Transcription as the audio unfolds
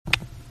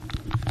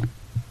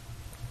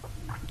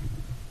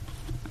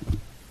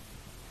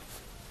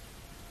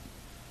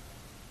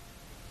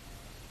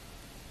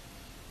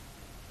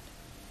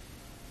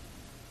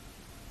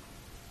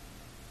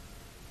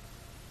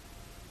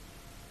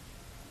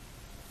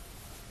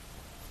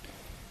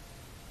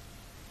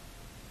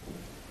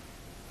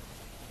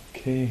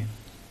OK.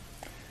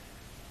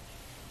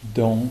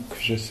 Donc,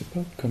 je ne sais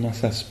pas comment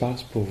ça se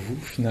passe pour vous,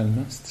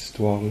 finalement, cette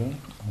histoire-là,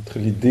 entre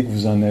l'idée que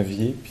vous en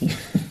aviez puis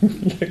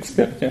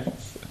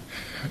l'expérience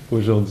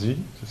aujourd'hui.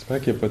 J'espère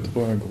qu'il n'y a pas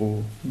trop un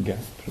gros gap,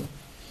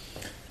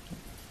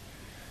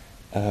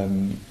 là.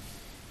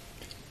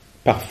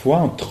 Parfois,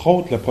 entre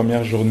autres, la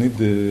première journée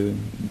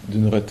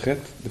d'une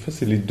retraite, des fois,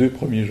 c'est les 2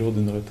 premiers jours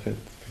d'une retraite.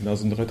 Dans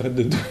une retraite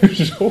de 2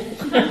 jours.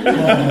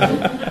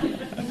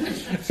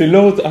 C'est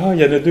l'autre. Ah,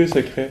 il y en a 2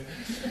 secrets.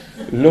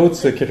 L'autre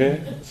secret,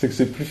 c'est que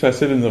c'est plus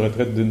facile une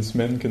retraite d'1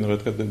 semaine qu'une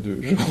retraite de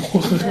 2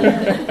 jours.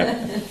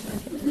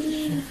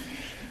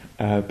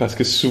 Parce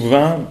que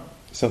souvent,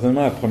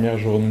 certainement la première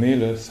journée,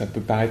 là, ça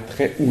peut paraître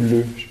très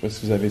houleux. Je ne sais pas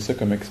si vous avez ça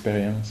comme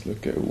expérience, là,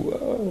 que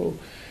wow,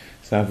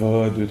 ça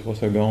va 2-3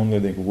 secondes, là,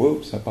 dès que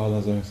whoop, ça part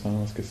dans un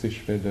sens, qu'est-ce que je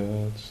fais là,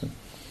 tout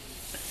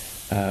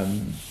ça.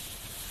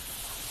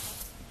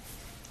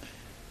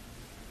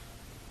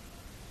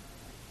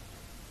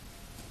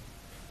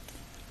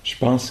 Je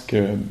pense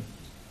que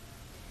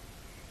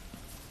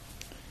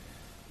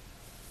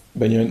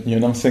il y a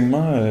un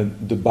enseignement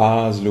de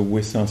base là, ou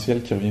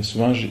essentiel qui revient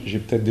souvent. J'ai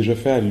peut-être déjà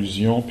fait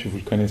allusion, puis vous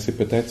le connaissez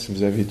peut-être si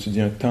vous avez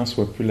étudié un temps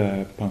soit peu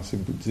la pensée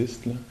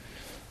bouddhiste, là.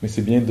 Mais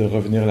c'est bien de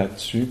revenir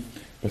là-dessus,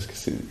 parce que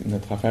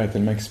notre affaire est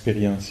tellement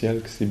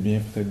expérientielle que c'est bien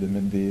peut-être de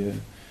mettre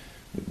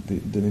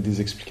donner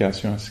des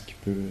explications à ce qui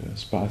peut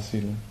se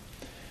passer, là.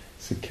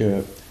 C'est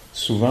que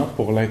souvent,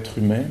 pour l'être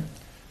humain,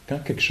 quand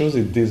quelque chose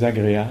est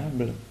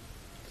désagréable,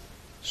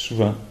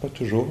 souvent, pas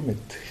toujours, mais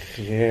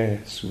très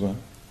souvent,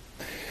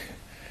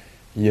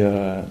 il y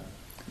a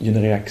une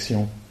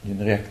réaction, il y a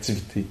une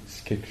réactivité.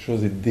 Si quelque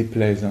chose est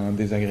déplaisant,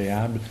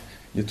 désagréable,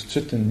 il y a tout de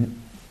suite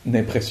une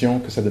impression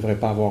que ça ne devrait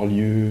pas avoir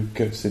lieu,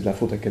 que c'est de la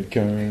faute à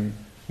quelqu'un,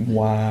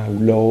 moi ou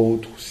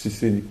l'autre, ou si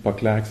c'est pas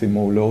clair que c'est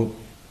moi ou l'autre,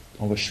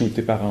 on va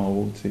shooter par en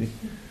haut, tu sais.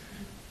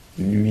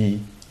 Lui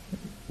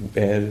ou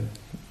elle.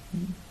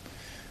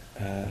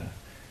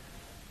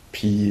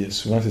 Puis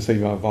souvent, c'est ça, il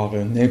va y avoir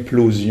une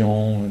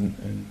implosion,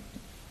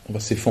 on va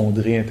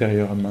s'effondrer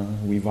intérieurement,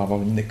 ou il va y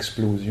avoir une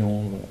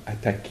explosion, on va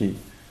attaquer.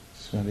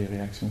 Souvent des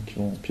réactions qui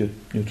vont... Puis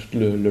il y a tout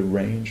le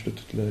range, tout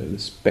le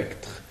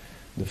spectre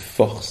de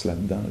force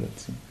là-dedans, là,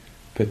 tu sais.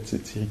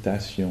 Petite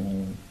irritation,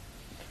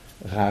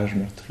 rage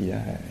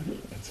meurtrière,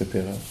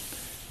 etc.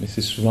 Mais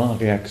c'est souvent en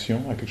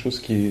réaction à quelque chose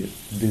qui est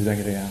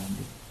désagréable.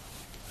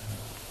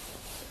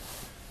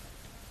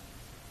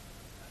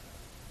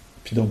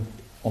 Puis donc,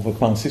 on va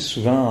penser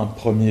souvent en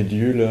premier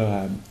lieu,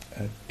 là,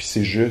 puis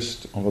c'est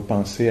juste, on va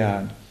penser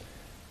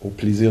au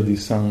plaisir des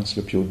sens,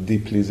 là, puis au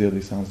déplaisir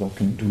des sens. Donc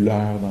une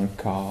douleur dans le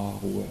corps,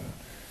 ou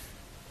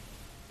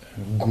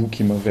un goût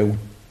qui est mauvais, ou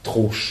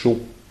trop chaud,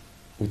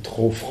 ou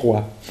trop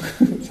froid.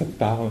 Ça te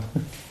parle?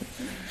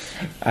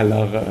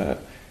 Alors,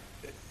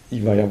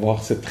 il va y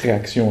avoir cette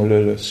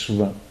réaction-là, là,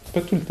 souvent.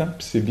 Pas tout le temps,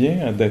 puis c'est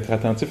bien d'être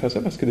attentif à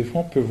ça, parce que des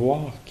fois, on peut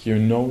voir qu'il y a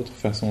une autre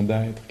façon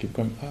d'être, qui est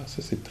comme « Ah,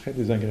 ça, c'est très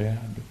désagréable ».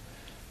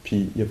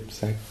 Puis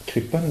ça ne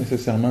crée pas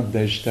nécessairement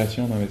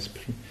d'agitation dans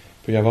l'esprit.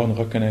 Il peut y avoir une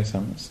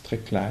reconnaissance très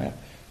claire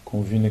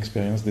qu'on vit une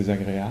expérience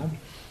désagréable,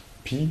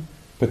 puis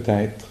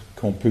peut-être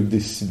qu'on peut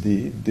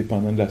décider,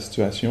 dépendant de la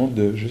situation,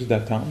 de juste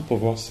d'attendre pour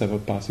voir si ça va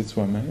passer de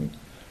soi-même,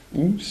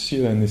 ou s'il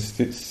y a la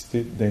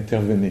nécessité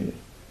d'intervenir.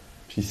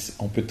 Puis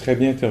on peut très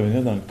bien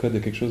intervenir dans le cas de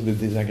quelque chose de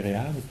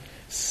désagréable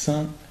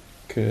sans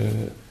que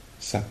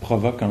ça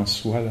provoque en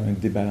soi là, un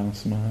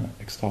débalancement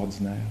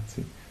extraordinaire.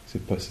 Tu sais.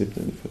 C'est possible.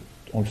 Des fois.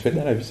 On le fait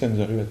dans la vie, ça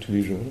nous arrive à tous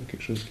les jours. Là,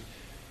 quelque chose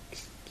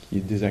qui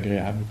est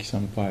désagréable, qui ne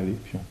semble pas aller,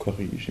 puis on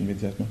corrige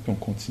immédiatement, puis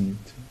on continue.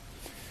 Tu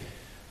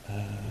sais.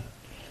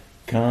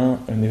 Quand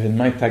un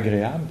événement est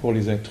agréable pour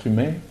les êtres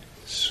humains,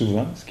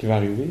 souvent, ce qui va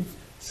arriver,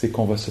 c'est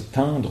qu'on va se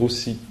tendre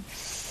aussi.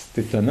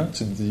 C'est étonnant,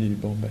 tu te dis,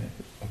 bon ben,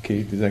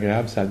 ok,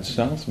 désagréable, ça a du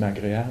sens, mais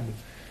agréable.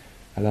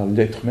 Alors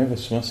l'être humain va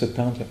souvent se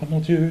tendre, oh mon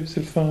Dieu,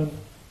 c'est le fun.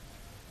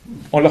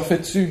 On leur fait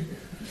dessus.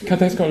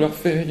 Quand est-ce qu'on leur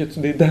fait? Y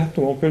a-t-il des dates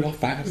où on peut leur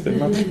faire? C'est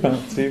tellement trippant,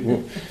 tu sais. Tu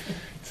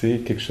sais,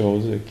 quelque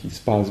chose qui se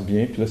passe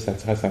bien, puis là, ça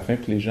tire à sa fin,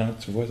 puis les gens,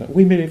 tu vois,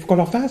 oui, mais il faut qu'on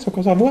leur fasse, il faut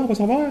qu'on s'en voit, on va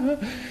s'en voir, hein?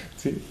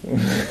 Tu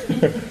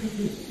sais.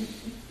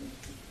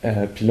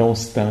 Puis là, on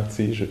se tend,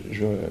 tu sais.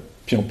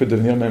 Puis on peut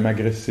devenir même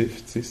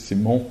agressif, tu sais. C'est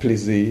mon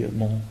plaisir,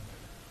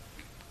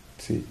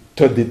 tu sais,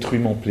 t'as détruit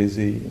mon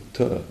plaisir,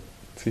 tu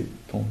sais,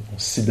 on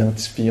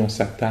s'identifie, on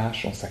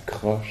s'attache, on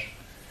s'accroche.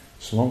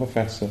 Souvent, on va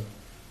faire ça.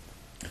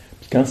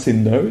 Puis quand c'est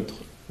neutre,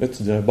 là,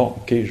 tu dirais, bon,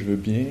 ok, je veux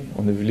bien,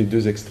 on a vu les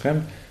 2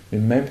 extrêmes, mais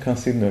même quand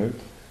c'est neutre,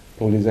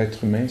 pour les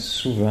êtres humains,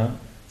 souvent,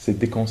 c'est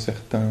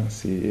déconcertant,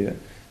 c'est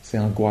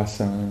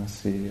angoissant,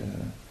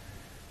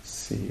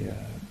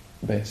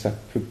 ça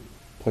peut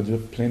produire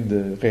plein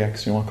de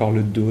réactions. Encore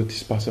le doute, il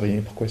se passe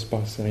rien, pourquoi il se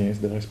passe rien, ça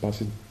devrait se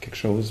passer quelque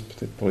chose,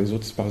 peut-être pour les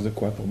autres, il se passe de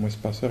quoi, pour moi, il se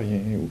passe rien,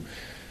 ou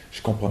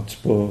je comprends-tu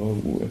pas,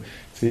 ou,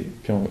 tu sais,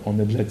 puis on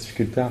a de la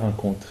difficulté à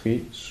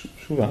rencontrer,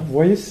 souvent. Vous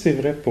voyez si c'est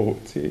vrai pour,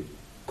 tu sais,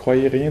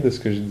 croyez rien de ce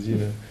que je dis,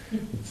 là.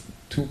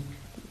 Tout,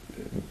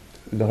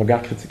 le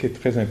regard critique est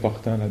très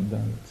important là-dedans,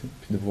 là, tu sais,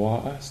 puis de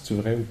voir, c'est-tu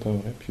vrai ou pas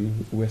vrai, puis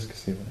où est-ce que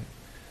c'est vrai.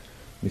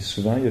 Mais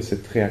souvent, il y a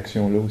cette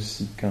réaction-là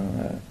aussi, quand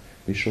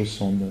les choses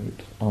sont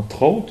neutres.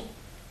 Entre autres,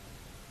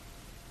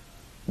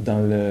 dans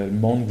le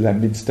monde de la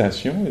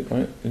méditation,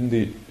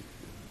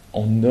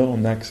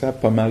 on a accès à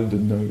pas mal de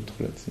neutres.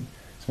 Là, si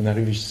on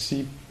arrive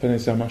ici, pas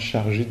nécessairement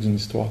chargé d'une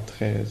histoire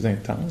très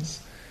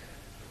intense,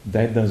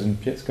 d'être dans une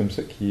pièce comme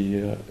ça qui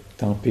est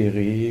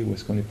tempérée, où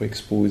est-ce qu'on n'est pas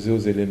exposé aux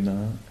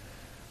éléments,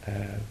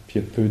 puis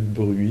il y a peu de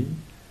bruit,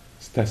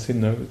 c'est assez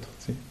neutre.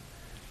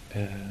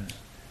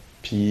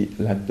 Puis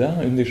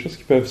là-dedans, une des choses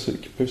qui peuvent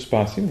se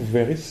passer, vous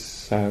verrez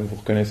si vous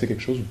reconnaissez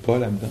quelque chose ou pas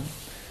là-dedans,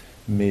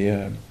 mais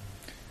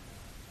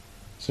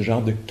ce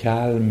genre de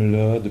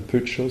calme-là, de peu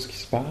de choses qui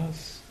se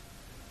passent,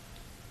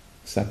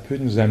 ça peut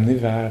nous amener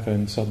vers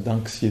une sorte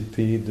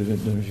d'anxiété,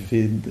 d'un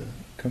vide,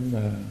 comme...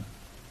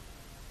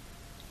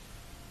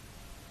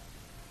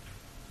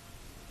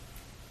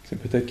 c'est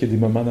peut-être qu'il y a des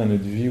moments dans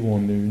notre vie où on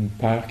a eu une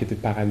peur qui était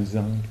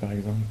paralysante, par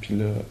exemple, puis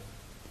là,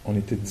 on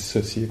était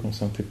dissocié, qu'on ne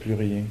sentait plus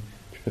rien.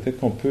 Puis peut-être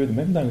qu'on peut,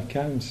 même dans le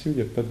calme ici, où il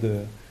n'y a pas de...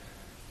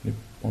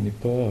 on n'est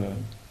pas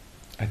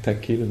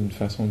attaqué là, d'une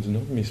façon ou d'une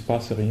autre, mais il ne se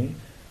passe rien,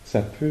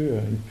 il peut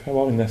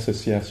avoir une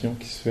association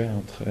qui se fait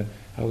entre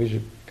ah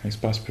oui, quand il ne se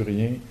passe plus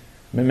rien,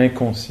 même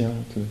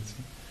inconsciente, là,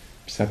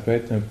 puis ça peut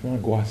être un peu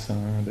angoissant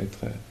d'être,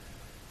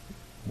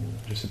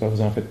 je ne sais pas,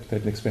 vous en faites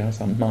peut-être l'expérience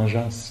en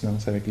mangeant en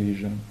silence avec les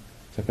gens,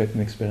 ça peut être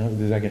une expérience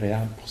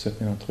désagréable pour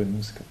certains d'entre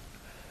nous,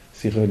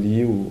 c'est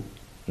relié au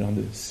genre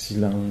de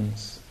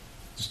silence,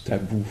 du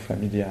tabou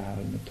familial,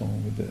 mettons,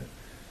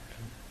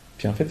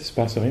 puis en fait, il ne se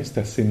passe rien, c'est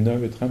assez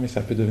neutre, mais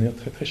ça peut devenir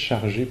très, très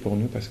chargé pour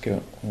nous parce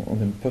qu'on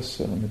n'aime pas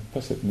ça, on n'aime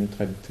pas cette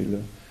neutralité-là.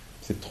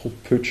 C'est trop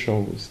peu de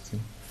choses. T'sais.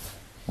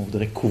 On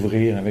voudrait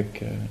couvrir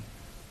avec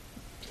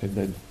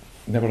peut-être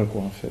n'importe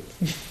quoi, en fait.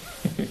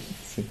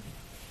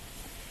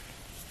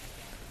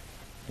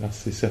 Alors,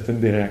 c'est certaines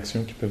des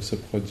réactions qui peuvent se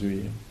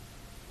produire.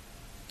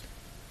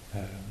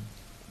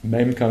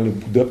 Même quand le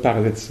Bouddha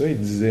parlait de ça, il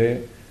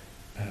disait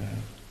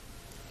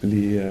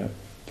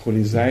pour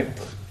les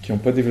êtres qui n'ont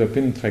pas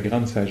développé une très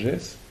grande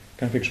sagesse,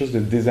 quand quelque chose de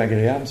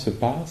désagréable se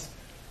passe,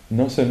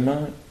 non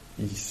seulement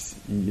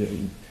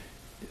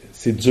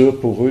c'est dur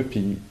pour eux,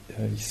 puis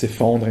ils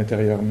s'effondrent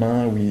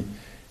intérieurement,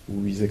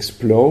 ou ils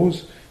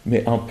explosent,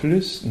 mais en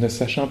plus, ne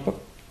sachant pas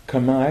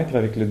comment être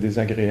avec le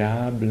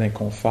désagréable,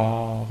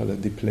 l'inconfort, le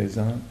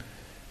déplaisant,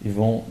 ils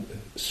vont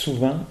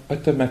souvent,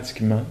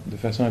 automatiquement, de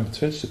façon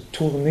habituelle, se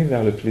tourner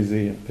vers le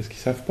plaisir, parce qu'ils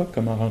ne savent pas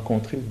comment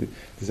rencontrer le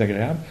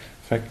désagréable.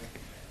 Fait que,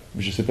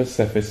 je ne sais pas si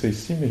ça fait ça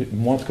ici, mais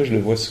moi, en tout cas, je le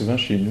vois souvent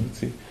chez nous, tu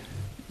sais.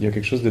 Il y a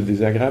quelque chose de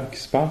désagréable qui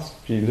se passe,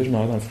 puis là, je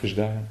m'en vais dans le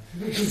frigidaire.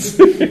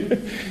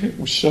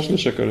 Ou je cherche le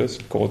chocolat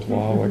sur le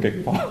comptoir ou à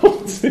quelque part,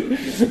 tu sais.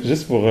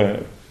 Juste pour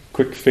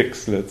quick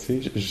fix, là, tu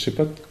sais. Je ne sais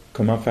pas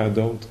comment faire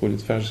d'autre, au lieu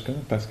de faire juste comme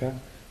Pascal,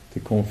 t'es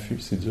confus,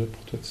 c'est dur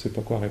pour toi, tu ne sais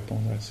pas quoi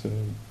répondre à ça, tu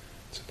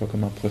ne sais pas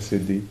comment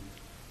procéder.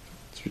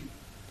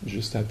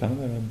 Juste attendre,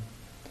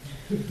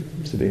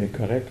 c'est bien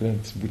correct, là, un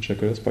petit bout de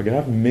chocolat, c'est pas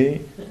grave,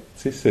 mais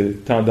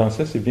cette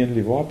tendance-là, c'est bien de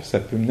les voir, puis ça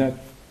peut mener à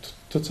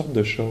toutes sortes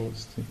de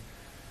choses.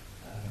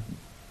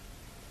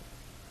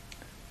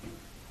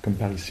 Comme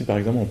par ici, par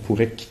exemple, on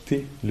pourrait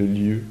quitter le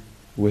lieu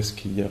où est-ce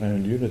qu'il y aurait un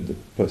lieu là, de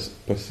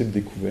possible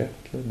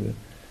découverte, là,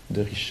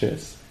 de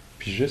richesse,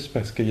 puis juste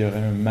parce qu'il y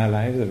aurait un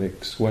malaise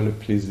avec soit le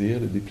plaisir,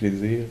 le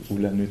déplaisir ou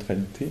la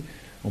neutralité,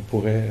 on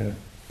pourrait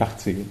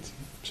partir. T'sais.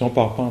 Si on ne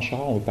part pas en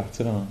char, on va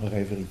partir en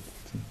rêverie.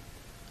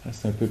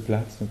 C'est un peu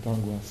plate, c'est un peu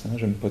angoissant,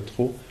 j'aime pas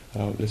trop.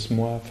 Alors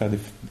laisse-moi faire des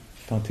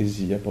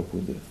fantaisies à propos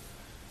de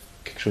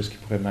quelque chose qui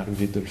pourrait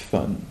m'arriver de le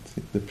fun,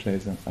 de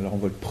plaisant. Alors on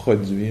va le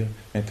produire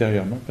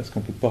intérieurement parce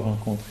qu'on ne peut pas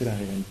rencontrer la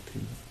réalité.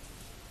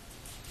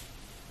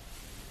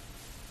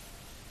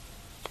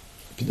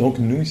 Puis donc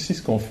nous ici,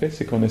 ce qu'on fait,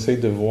 c'est qu'on essaye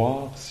de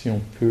voir si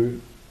on peut,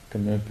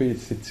 comme un peu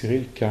s'étirer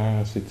le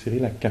cœur, s'étirer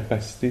la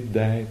capacité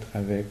d'être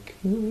avec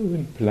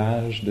une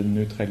plage de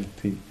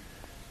neutralité,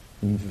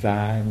 une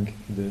vague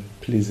de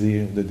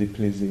plaisir, de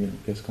déplaisir.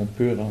 Est-ce qu'on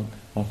peut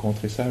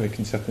rencontrer ça avec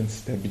une certaine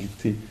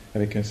stabilité,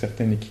 avec un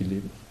certain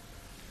équilibre?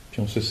 Puis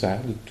on se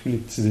sert de tous les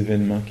petits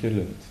événements qu'il y a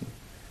là,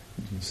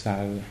 d'une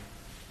salle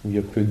où il y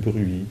a peu de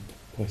bruit,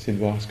 pour essayer de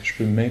voir est-ce que je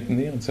peux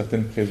maintenir une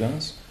certaine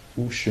présence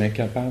ou je suis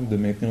incapable de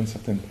maintenir une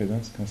certaine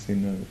présence quand c'est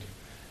neutre.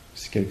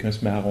 Si quelqu'un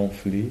se met à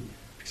ronfler,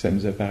 puis que ça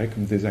nous apparaît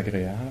comme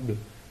désagréable,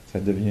 ça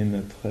devient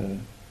notre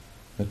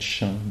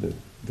champ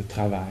de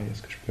travail.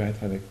 Est-ce que je peux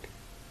être avec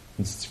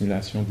une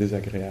stimulation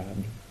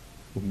désagréable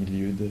au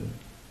milieu de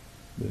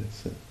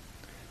ça?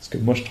 Ce que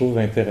moi je trouve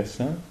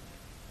intéressant,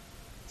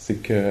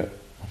 c'est que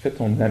en fait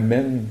on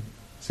amène,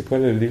 c'est quoi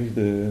le livre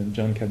de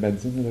John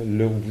Kabat-Zinn,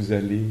 là où vous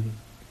allez,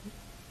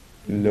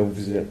 là où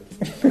vous êtes,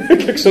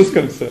 quelque chose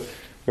comme ça,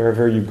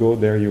 wherever you go,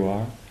 there you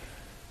are.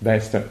 Ben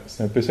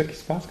c'est un peu ça qui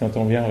se passe quand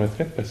on vient en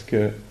retraite, parce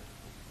que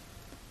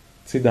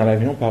tu sais, dans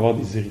l'avion on peut avoir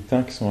des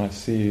irritants qui sont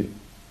assez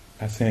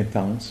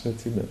intenses, là,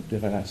 des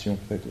relations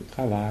peut-être au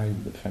travail,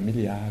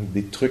 familiales,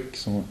 des trucs qui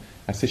sont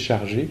assez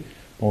chargés.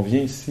 Puis on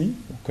vient ici,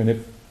 on connaît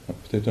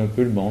peut-être un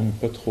peu le monde,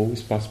 mais pas trop, il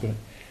se passe rien.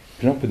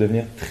 Puis là, on peut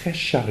devenir très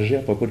chargé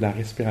à propos de la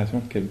respiration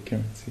de quelqu'un.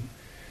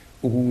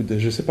 ou de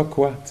je sais pas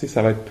quoi, tu sais,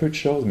 ça va être peu de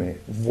choses, mais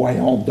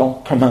voyons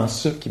donc comment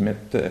ça qu'ils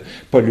mettent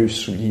pas le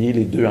soulier,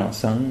 les deux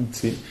ensemble,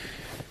 tu sais.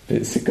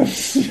 C'est comme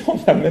si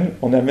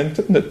on amène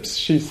toute notre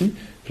psyché ici,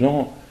 puis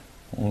là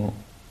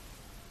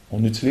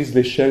on utilise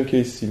l'échelle qu'il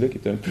y a ici, là, qui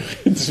est un peu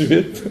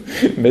réduite,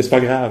 mais c'est pas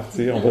grave,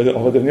 tu sais, on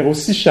va devenir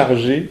aussi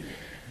chargé,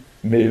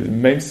 mais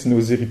même si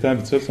nos irritants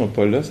habituels sont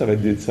pas là, ça va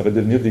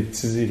devenir des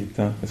petits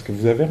irritants. Est-ce que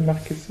vous avez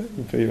remarqué ça?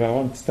 Il peut y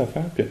avoir une petite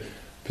affaire, puis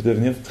on peut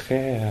devenir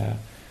très...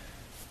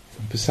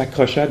 on peut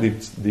s'accrocher à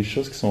des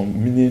choses qui sont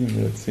minimes,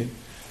 là, tu sais.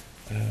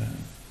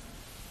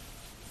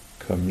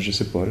 Comme, je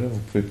sais pas, là, vous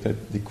pouvez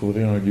peut-être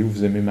découvrir un lieu où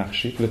vous aimez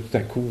marcher, puis là, tout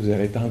à coup, vous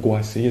allez être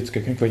angoissé. Y a-t-il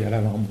quelqu'un qui va y aller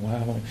avant moi?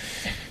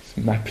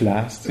 C'est ma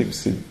place, tu sais.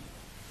 C'est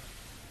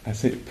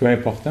assez peu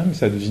important, mais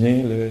ça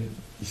devient, là,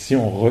 ici,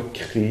 on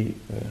recrée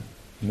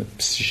notre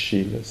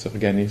psyché, là,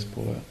 s'organise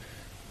pour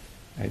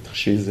être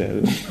chez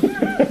elle,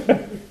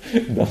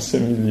 dans ce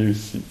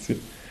milieu-ci, tu sais.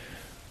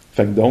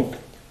 Fait que donc,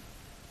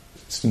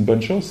 c'est une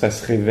bonne chose, ça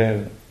se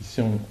révèle. Ici,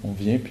 on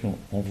vient, puis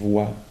on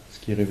voit ce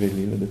qui est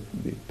révélé, là,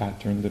 des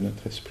patterns de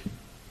notre esprit.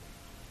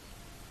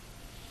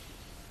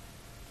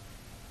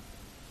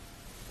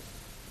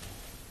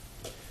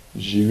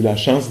 J'ai eu la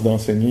chance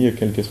d'enseigner il y a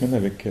quelques semaines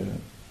avec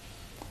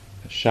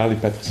Charles et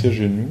Patricia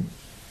Genoux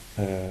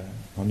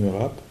en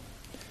Europe.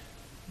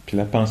 Puis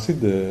la pensée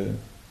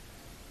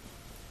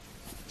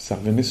ça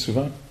revenait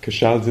souvent que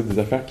Charles disait des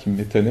affaires qui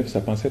m'étonnaient, puis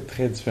sa pensée est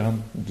très différente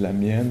de la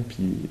mienne,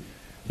 puis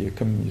il y a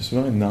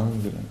souvent un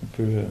angle un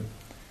peu...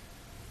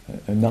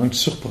 un angle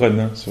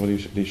surprenant sur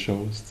les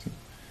choses, tu sais.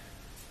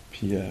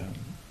 Puis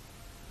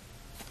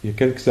il y a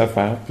quelques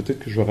affaires, peut-être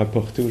que je vais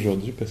rapporter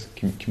aujourd'hui, parce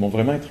qui m'ont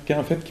vraiment intrigué,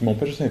 en fait, qui m'ont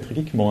pas juste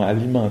intrigué, qui m'ont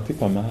alimenté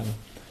pas mal.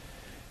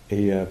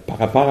 Et par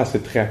rapport à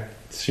cette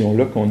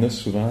réaction-là qu'on a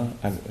souvent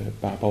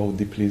par rapport au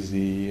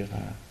déplaisir,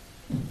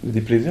 le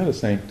déplaisir, là,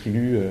 ça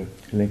inclut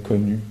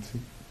l'inconnu, tu sais,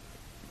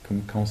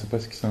 comme quand on ne sait pas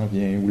ce qui s'en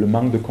vient, ou le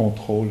manque de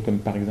contrôle, comme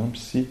par exemple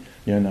ici,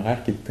 il y a un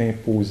horaire qui est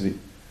imposé.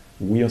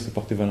 Oui, on s'est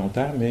porté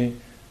volontaire, mais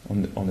on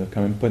n'a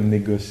quand même pas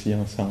négocié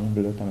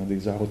ensemble là, pendant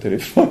des heures au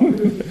téléphone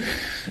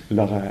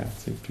l'horaire,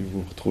 tu sais, puis vous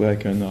vous retrouvez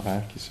avec un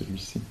horaire qui est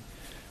celui-ci.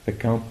 Fait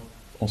que quand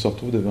on se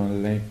retrouve devant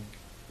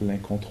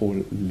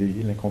l'incontrôlé,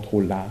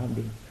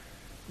 l'incontrôlable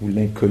ou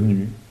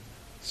l'inconnu,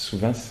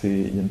 souvent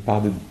il y a une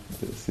part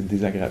c'est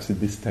désagréable, c'est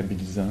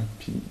déstabilisant,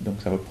 puis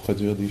donc ça va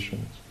produire des choses.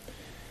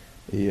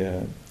 Et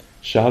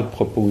Charles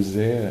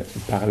proposait,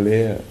 il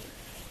parlait...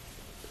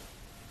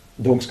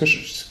 Donc,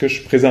 ce que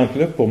je présente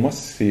là, pour moi,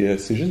 c'est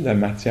juste de la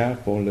matière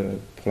pour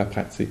la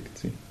pratique.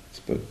 Tu sais.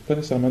 C'est pas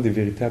nécessairement des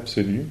vérités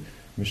absolues,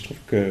 mais je trouve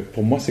que,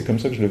 pour moi, c'est comme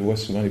ça que je le vois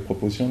souvent. Les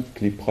propositions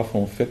que les profs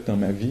ont faites dans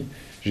ma vie,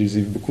 je les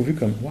ai beaucoup vues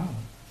comme « Wow,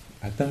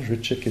 attends, je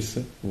veux checker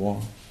ça,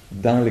 voir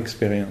dans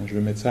l'expérience. Je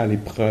veux mettre ça à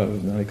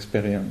l'épreuve dans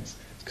l'expérience.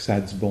 Est-ce que ça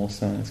a du bon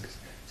sens?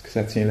 Est-ce que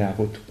ça tient la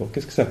route ou pas?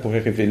 Qu'est-ce que ça pourrait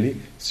révéler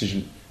si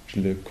je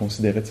le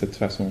considérais de cette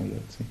façon-là?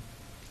 Tu sais.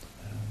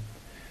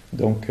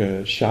 Donc,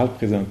 Charles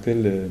présentait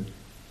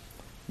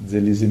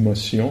disait les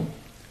émotions.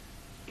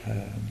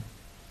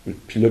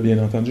 Puis là,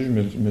 bien entendu,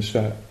 je me suis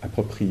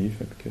approprié.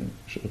 Fait que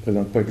je ne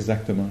représente pas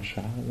exactement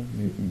Charles,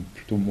 mais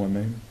plutôt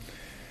moi-même.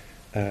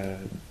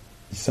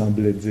 Il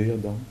semblait dire,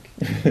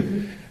 donc,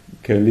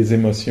 que les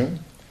émotions,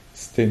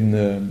 c'était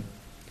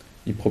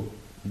il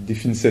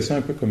définissait ça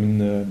un peu comme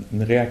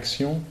une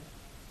réaction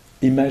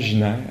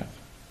imaginaire.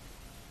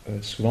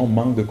 Souvent, on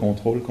manque de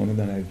contrôle qu'on a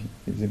dans la vie.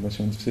 Les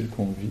émotions difficiles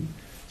qu'on vit,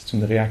 c'est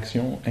une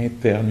réaction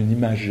interne, une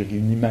imagerie,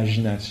 une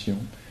imagination,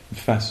 une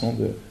façon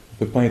de...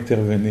 On ne peut pas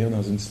intervenir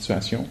dans une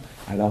situation,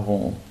 alors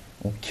on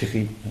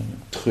crée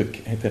un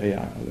truc intérieur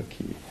là,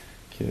 qui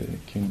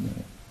est une...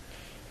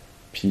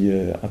 Puis,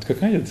 en tout cas,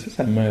 quand il a dit ça,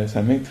 ça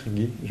m'a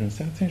intrigué. Je me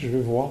suis dit, tiens, je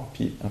veux voir.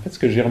 Puis, en fait, ce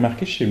que j'ai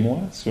remarqué chez moi,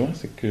 souvent,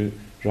 c'est que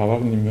je vais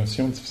avoir une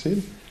émotion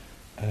difficile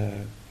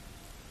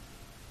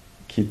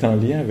qui est en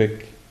lien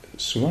avec...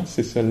 Souvent,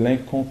 c'est ça,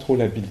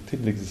 l'incontrôlabilité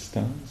de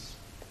l'existence,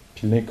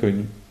 puis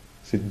l'inconnu.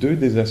 C'est deux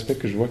des aspects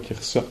que je vois qui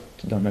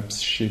ressortent dans ma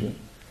psyché, là.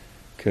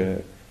 Que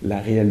la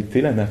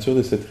réalité, la nature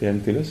de cette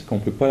réalité-là, c'est qu'on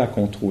ne peut pas la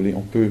contrôler.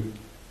 On peut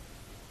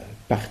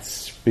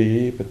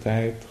participer,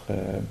 peut-être...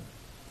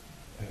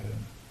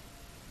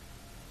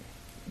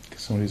 quels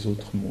sont les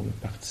autres mots? Là?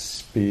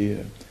 Participer,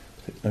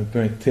 un peu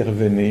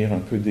intervenir, un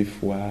peu des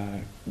fois,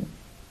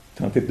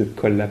 tenter de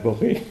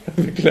collaborer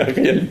avec la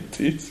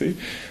réalité, tu sais.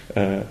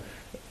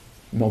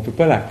 Mais on ne peut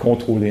pas la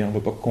contrôler. On ne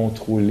va pas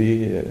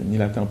contrôler ni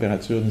la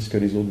température, ni ce que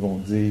les autres vont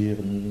dire,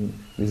 ni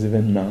les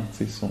événements,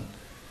 tu sais,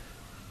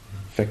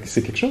 Fait que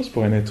c'est quelque chose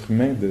pour un être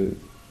humain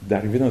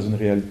d'arriver dans une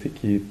réalité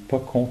qui n'est pas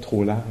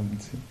contrôlable,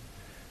 tu sais.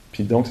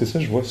 Puis donc, c'est ça,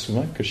 je vois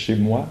souvent que chez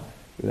moi,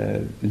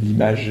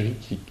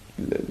 l'imagerie,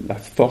 la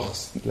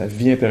force, la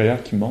vie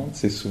intérieure qui monte,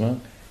 c'est souvent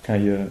quand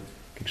il y a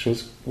quelque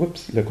chose,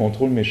 oups, le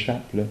contrôle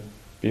m'échappe, là.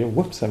 Puis,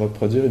 oups, ça va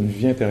produire une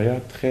vie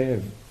intérieure très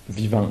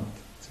vivante,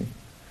 tu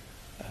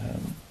sais.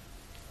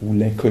 Ou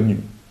l'inconnu,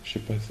 je sais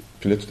pas.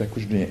 Puis là, tout à coup,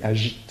 je deviens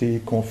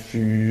agité,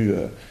 confus,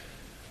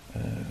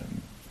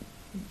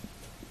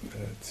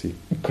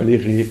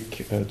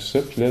 colérique, tout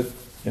ça. Puis là,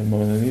 à un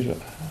moment donné, je dis,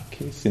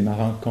 ok, c'est ma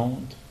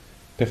rencontre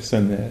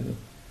personnel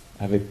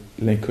avec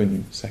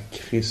l'inconnu. Ça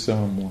crée ça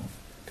en moi.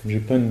 Comme j'ai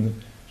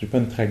pas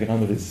une très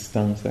grande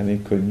résistance à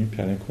l'inconnu puis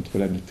à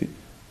l'incontrôlabilité.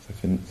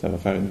 Ça va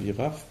faire une vie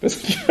rough parce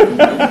que...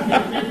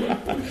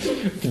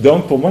 Puis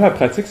donc, pour moi, la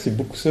pratique, c'est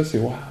beaucoup ça. C'est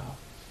waouh!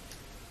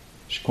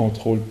 Je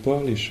contrôle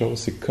pas les choses.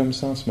 C'est comme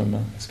ça en ce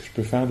moment. Est-ce que je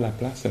peux faire de la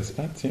place à ça?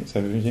 Ah, tiens,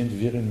 ça vient de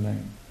virer de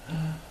même.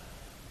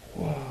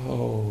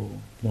 Wow!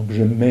 Donc,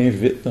 je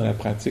m'invite dans la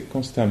pratique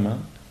constamment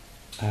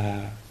à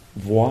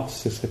voir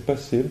si ce serait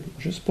possible,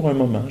 juste pour un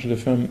moment. Je le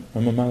fais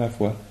un moment à la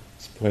fois.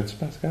 Ça pourrait-tu,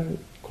 Pascal,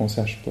 qu'on ne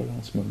sache pas là,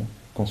 en ce moment?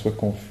 Qu'on soit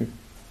confus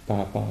par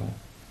rapport à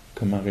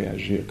comment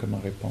réagir, comment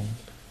répondre?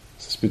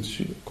 Ça se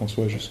peut-tu qu'on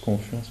soit juste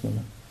confus en ce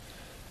moment?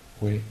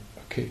 Oui,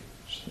 ok,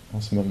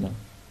 en ce moment.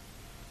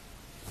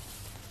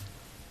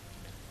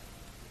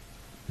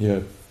 Il y a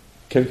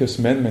quelques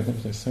semaines, maintenant,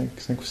 5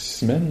 ou 6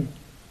 semaines,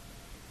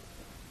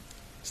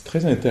 c'est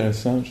très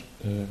intéressant.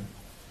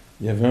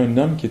 Il y avait un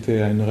homme qui était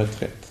à une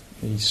retraite.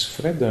 Et il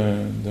souffrait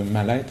d'un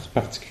mal-être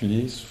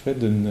particulier. Il souffrait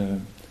d'une...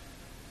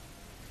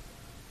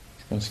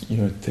 Je pense qu'il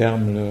y a un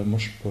terme, là. Moi,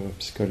 je ne suis pas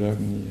psychologue,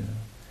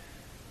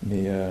 mais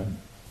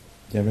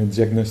il y avait un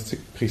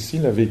diagnostic précis.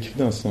 Il l'avait écrit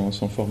dans son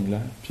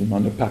formulaire. Puis il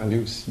m'en a parlé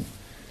aussi.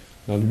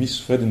 Alors lui, il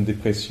souffrait d'une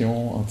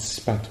dépression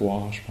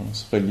anticipatoire, je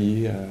pense,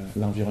 reliée à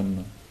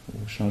l'environnement,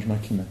 au changement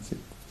climatique.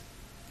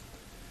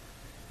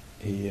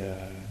 Et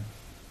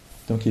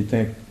donc,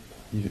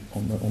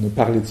 on a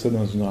parlé de ça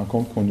dans une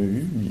rencontre qu'on a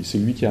eue. C'est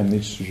lui qui a amené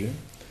le sujet.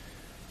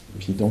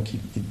 Puis donc,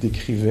 il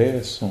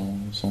décrivait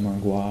son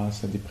angoisse,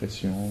 sa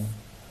dépression,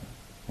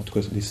 en tout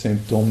cas les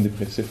symptômes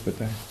dépressifs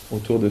peut-être,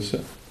 autour de ça.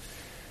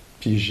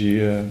 Puis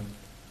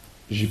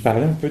j'ai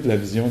parlé un peu de la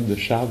vision de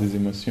Charles des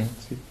émotions,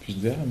 tu sais. Puis je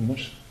disais, moi,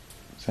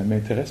 ça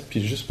m'intéresse.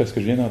 Puis juste parce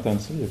que je viens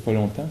d'entendre ça, il n'y a pas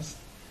longtemps,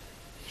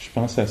 je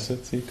pense à ça,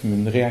 tu sais, comme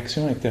une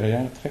réaction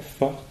intérieure très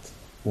forte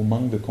au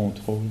manque de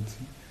contrôle, tu sais.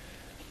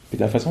 Puis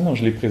la façon dont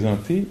je l'ai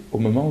présenté, au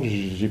moment où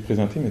j'ai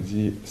présenté, il m'a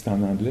dit, c'était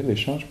en anglais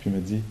l'échange, puis il m'a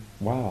dit,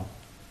 wow,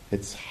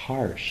 it's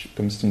harsh,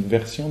 comme c'est une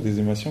version des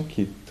émotions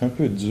qui est un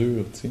peu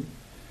dure, tu sais.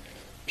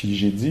 Puis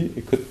j'ai dit,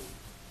 écoute,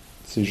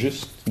 c'est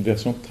juste une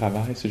version de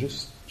travail, c'est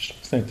juste, je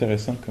trouve que c'est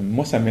intéressant, comme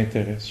moi ça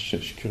m'intéresse, je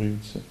suis curieux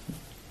de ça.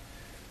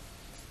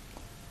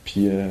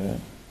 Puis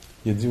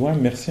il a dit, ouais,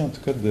 merci en tout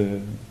cas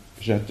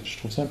je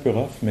trouve ça un peu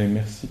rough, mais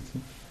merci, tu sais.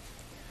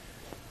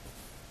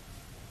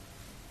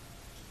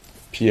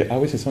 Puis, ah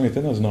oui, c'est ça, on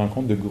était dans une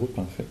rencontre de groupe,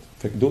 en fait.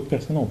 Fait que d'autres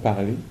personnes ont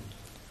parlé.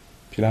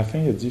 Puis à la fin,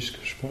 il a dit, je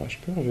peux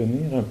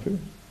revenir un peu?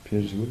 Puis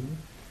là, je dis, oui.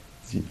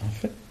 Il dit, en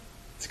fait,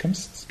 c'est comme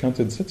si, quand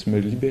tu as dit ça, tu m'as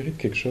libéré de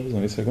quelque chose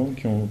dans les secondes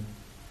qui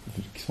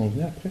sont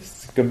venues après.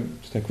 C'est comme,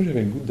 tout à coup,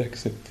 j'avais le goût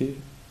d'accepter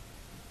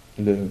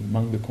le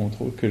manque de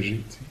contrôle que j'ai,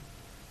 tu sais.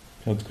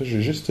 Puis en tout cas, je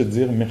vais juste te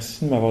dire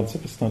merci de m'avoir dit ça,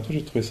 parce que tantôt,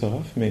 j'ai trouvé ça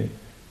rough, mais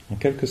en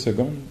quelques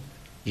secondes,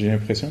 j'ai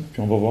l'impression,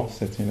 puis on va voir si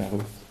ça tient la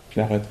route. Puis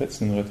la retraite,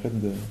 c'est une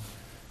retraite de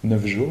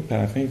 9 jours, puis à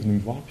la fin, il est venu me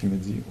voir, puis il me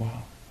dit, waouh,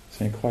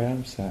 c'est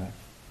incroyable, ça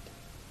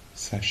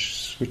a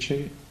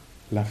switché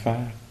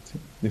l'affaire, tu sais.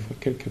 Des fois,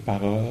 quelques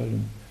paroles,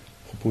 une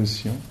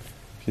proposition.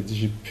 Puis il a dit,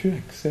 j'ai plus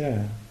accès à...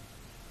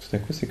 Tout à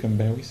coup, c'est comme,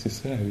 ben oui, c'est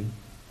ça la vie.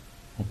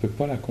 On peut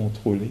pas la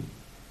contrôler,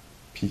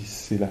 puis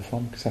c'est la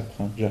forme que ça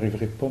prend.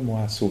 J'arriverai pas,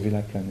 moi, à sauver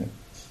la planète.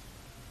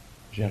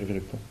 J'y arriverai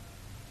pas.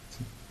 Tu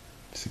sais.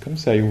 C'est comme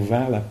ça a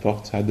ouvert la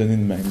porte, ça a donné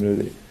de même,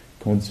 là, les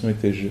conditions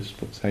étaient justes.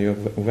 Ça a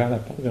ouvert la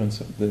porte vers une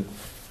sorte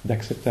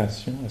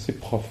d'acceptation assez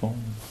profonde.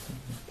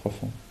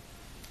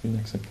 Une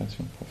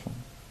acceptation profonde.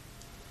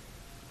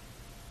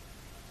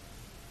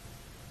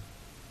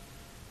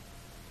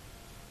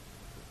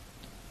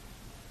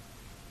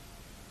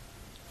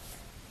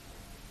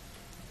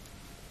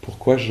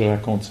 Pourquoi je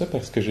raconte ça?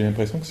 Parce que j'ai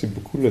l'impression que c'est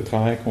beaucoup le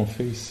travail qu'on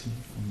fait ici.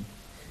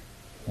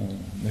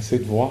 On essaie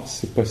de voir si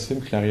c'est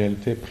possible que la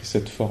réalité ait pris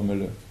cette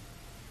forme-là.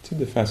 Tu sais,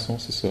 de façon,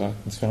 c'est ça, à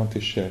différentes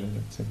échelles,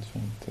 tu sais,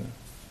 différentes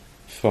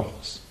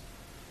forces.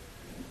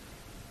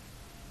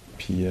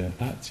 Puis,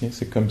 tiens,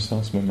 c'est comme ça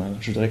en ce moment-là.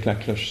 Je voudrais que la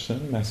cloche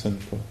sonne, mais elle ne sonne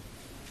pas.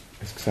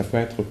 Est-ce que ça peut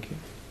être OK?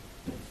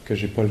 Que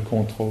j'ai pas le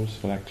contrôle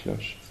sur la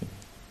cloche, tu sais.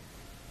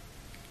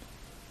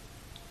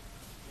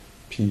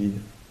 Puis,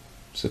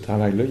 ce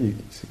travail-là,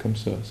 c'est comme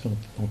ça.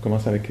 On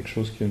commence avec quelque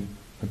chose qui a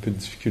un peu de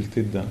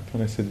difficulté dedans, puis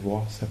on essaie de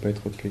voir si ça peut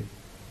être OK.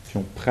 Puis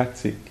on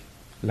pratique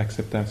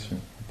l'acceptation,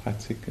 on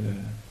pratique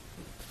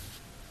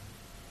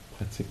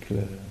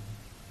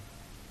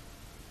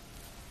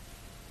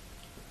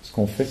Ce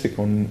qu'on fait, c'est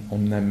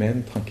qu'on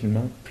amène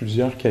tranquillement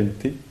plusieurs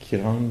qualités qui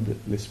rendent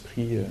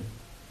l'esprit,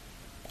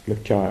 le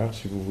cœur,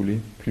 si vous voulez,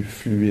 plus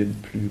fluide,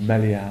 plus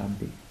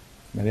malléable.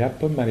 Malléable,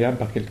 pas malléable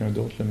par quelqu'un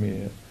d'autre, là, mais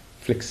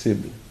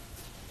flexible.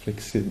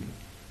 Flexible.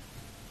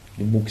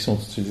 Les mots qui sont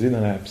utilisés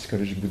dans la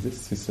psychologie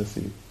bouddhiste, c'est ça,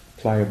 c'est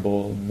pliable,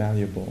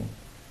 malleable,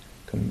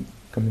 comme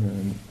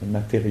un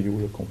matériau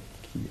là,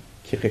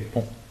 qui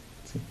répond,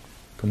 tu sais,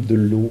 comme de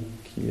l'eau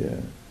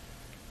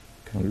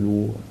quand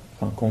l'eau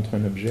rencontre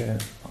un objet,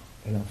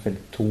 elle en fait le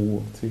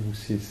tour, tu sais, ou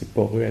si c'est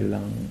poreux, elle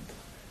entre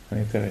à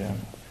l'intérieur.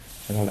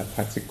 Alors la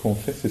pratique qu'on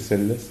fait, c'est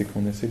celle-là, c'est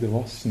qu'on essaie de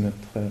voir si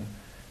notre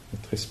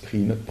esprit,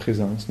 notre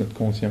présence, notre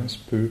conscience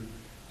peut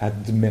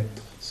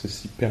admettre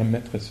ceci,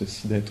 permettre à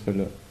ceci d'être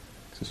là,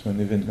 que ce soit un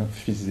événement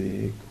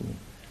physique, ou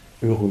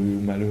heureux ou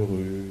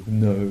malheureux, ou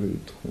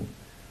neutre,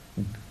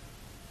 ou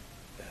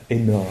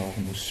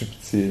énorme, ou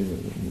subtil.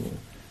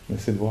 On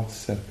essaie de voir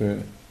si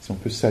on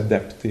peut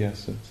s'adapter à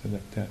ça,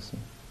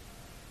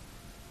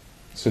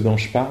 Ce dont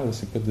je parle,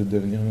 c'est pas de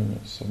devenir une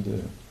sorte de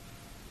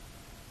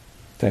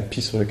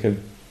tapis sur lequel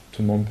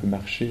tout le monde peut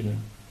marcher, là.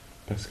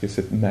 Parce que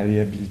cette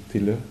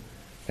malléabilité-là,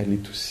 elle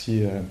est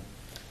aussi,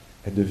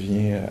 elle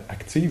devient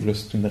active, là.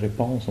 C'est une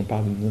réponse, on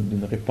parle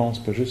d'une réponse,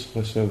 pas juste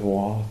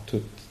recevoir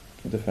tout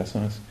de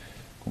façon à ce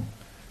qu'on...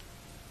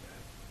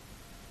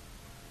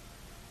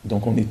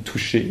 Donc on est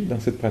touché dans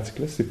cette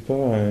pratique-là, c'est pas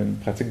une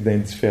pratique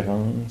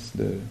d'indifférence,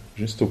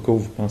 juste au cas où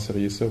vous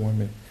penseriez ça, ouais,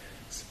 mais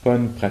c'est pas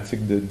une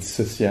pratique de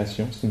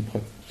dissociation, c'est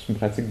une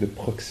pratique de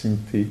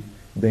proximité,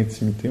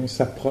 d'intimité, on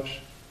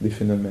s'approche des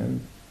phénomènes,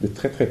 de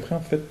très très près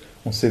en fait,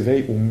 on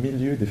s'éveille au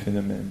milieu des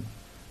phénomènes.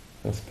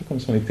 Alors c'est pas comme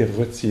si on était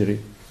retiré.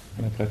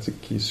 La pratique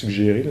qui est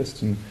suggérée, là,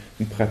 c'est une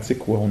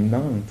pratique où on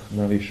entre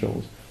dans les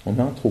choses. On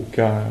entre au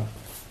cœur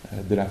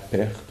de la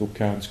perte, au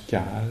cœur du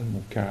calme,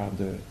 au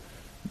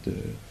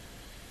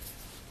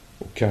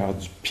cœur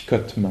du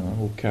picotement,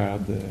 au cœur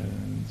du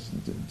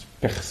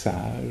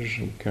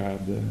perçage,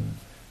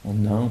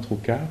 on entre au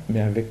cœur, mais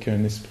avec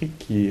un esprit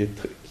qui est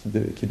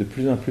de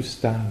plus en plus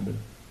stable,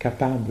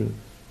 capable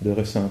de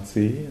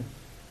ressentir,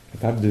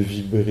 capable de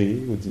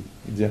vibrer au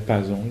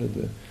diapason là,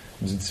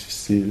 du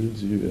difficile,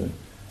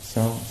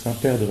 sans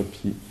perdre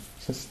pied.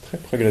 Ça, c'est très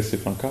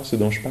progressif. Encore, ce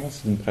dont je parle,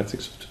 c'est une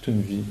pratique sur toute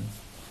une vie.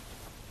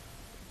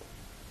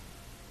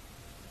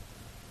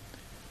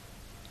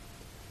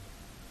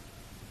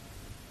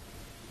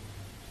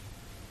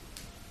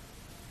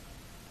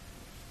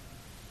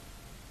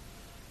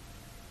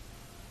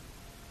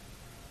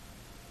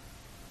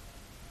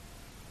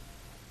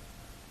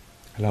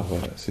 Alors,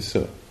 c'est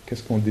ça.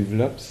 Qu'est-ce qu'on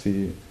développe?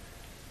 C'est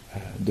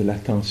de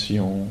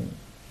l'attention,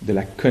 de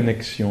la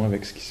connexion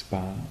avec ce qui se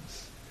passe,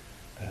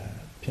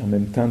 puis en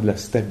même temps de la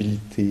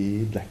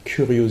stabilité, de la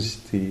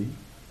curiosité.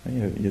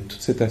 Hein, il y a tout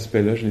cet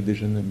aspect-là, je l'ai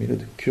déjà nommé, là,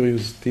 de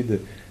curiosité,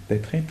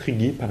 d'être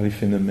intrigué par les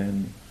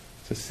phénomènes.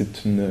 Ça,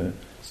 c'est une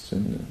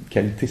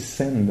qualité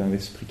saine dans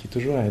l'esprit qui est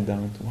toujours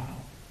aidante. Waouh!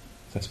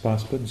 Ça se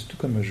passe pas du tout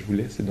comme je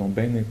voulais, c'est donc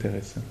bien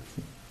intéressant.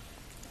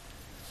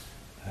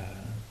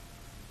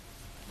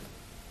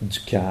 Du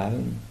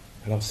calme.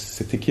 Alors,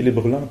 cet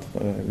équilibre-là entre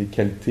les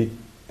qualités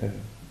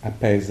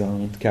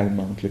apaisantes,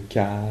 calmantes, le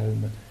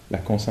calme, la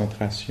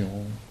concentration.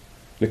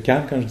 Le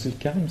calme, quand je dis le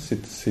calme, c'est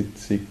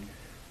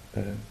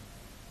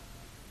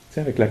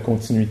avec la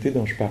continuité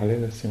dont je parlais,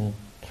 là, si on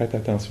prête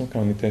attention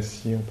quand on est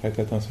assis, on prête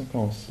attention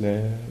quand on se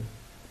lève,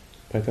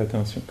 on prête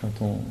attention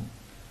quand on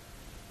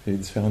fait les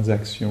différentes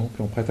actions,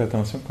 puis on prête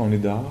attention quand on est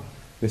dehors,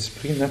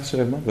 l'esprit,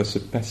 naturellement, va se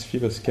pacifier,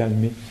 va se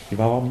calmer. Il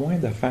va avoir moins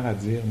d'affaires à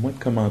dire, moins de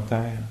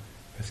commentaires,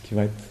 parce qu'il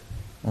va être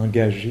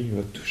engagé, il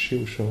va toucher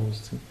aux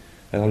choses. Tu sais.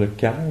 Alors le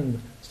calme,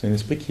 c'est un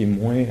esprit qui est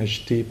moins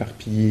agité,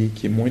 éparpillé,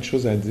 qui a moins de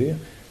choses à dire,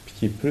 puis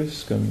qui est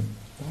plus comme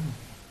oh,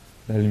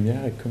 la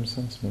lumière est comme ça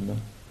en ce moment.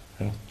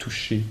 Alors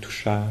touché,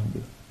 touchable.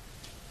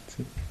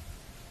 Tu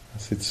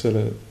sais.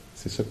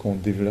 C'est ça qu'on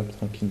développe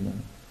tranquillement.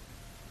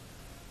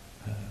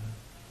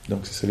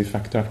 Donc c'est ça, les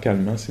facteurs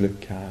calmants, c'est le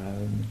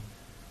calme,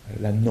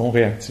 la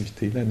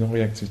non-réactivité. La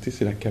non-réactivité,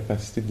 c'est la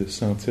capacité de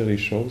sentir les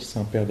choses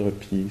sans perdre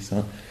pied,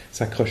 sans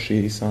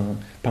s'accrocher, sans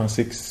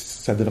penser que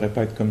ça ne devrait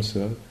pas être comme ça.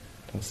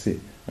 Alors, c'est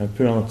un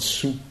peu en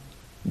dessous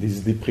des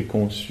idées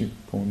préconçues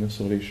qu'on a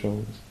sur les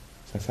choses.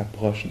 Ça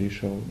s'approche des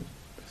choses.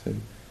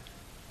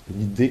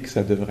 L'idée que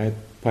ça devrait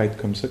pas être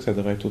comme ça, que ça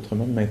devrait être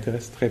autrement,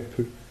 m'intéresse très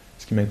peu.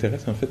 Ce qui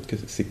m'intéresse, en fait,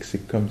 c'est que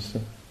c'est comme ça.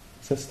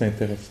 Ça, c'est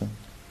intéressant.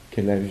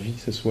 Que la vie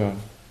se soit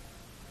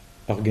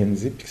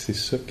organisée, puis que c'est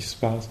ça qui se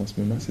passe en ce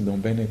moment, c'est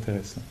donc bien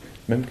intéressant.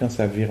 Même quand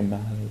ça vire mal,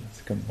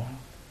 c'est comme, wow,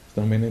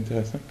 c'est donc bien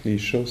intéressant que les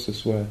choses se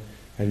soient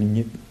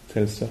alignées de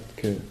telle sorte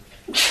que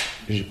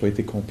j'ai pas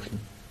été compris,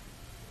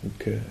 ou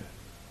que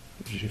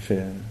j'ai fait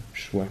un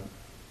choix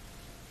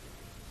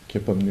qui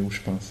n'a pas mené où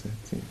je pensais.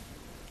 Tu sais.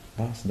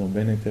 Ah, c'est donc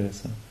bien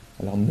intéressant.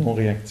 Alors,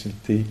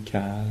 non-réactivité,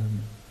 calme,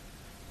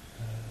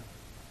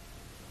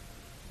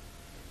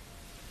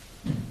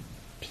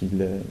 puis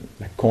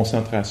la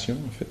concentration,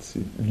 en fait,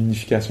 c'est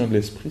l'unification de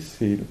l'esprit,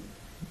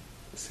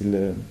 c'est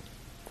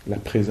la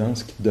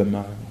présence qui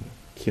demeure, là,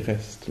 qui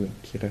reste là,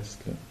 qui reste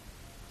là,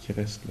 qui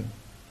reste là.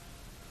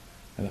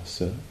 Alors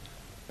ça,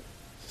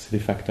 c'est les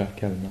facteurs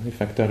calmants. Les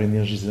facteurs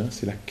énergisants,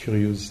 c'est la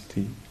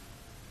curiosité,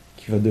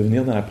 qui va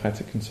devenir dans la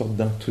pratique une sorte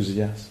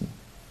d'enthousiasme.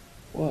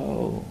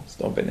 Wow, c'est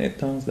donc bien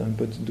intense dans le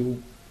bas du dos.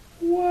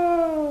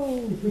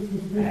 Wow!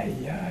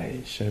 Aïe,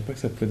 aïe, je savais pas que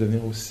ça pouvait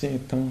devenir aussi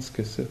intense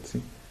que ça, tu sais.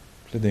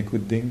 Puis là, d'un coup,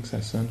 ding,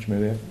 ça sonne, je me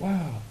lève. Wow!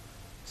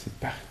 C'est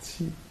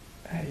parti.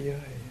 Aïe, aïe.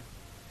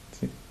 Tu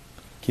sais,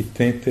 qui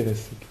est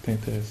intéressé.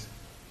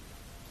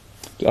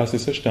 Ah, c'est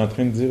ça, j'étais en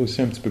train de dire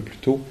aussi un petit peu plus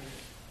tôt.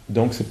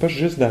 Donc, c'est pas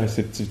juste de la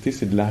réceptivité,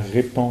 c'est de la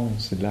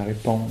réponse.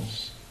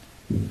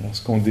 Alors,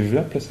 ce qu'on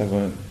développe, là,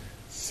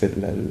 c'est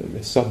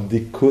la sorte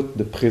d'écoute,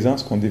 de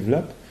présence qu'on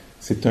développe,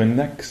 c'est un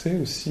accès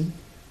aussi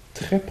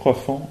très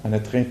profond à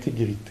notre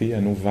intégrité,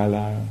 à nos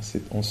valeurs.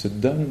 On se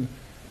donne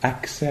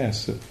accès à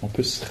ça. On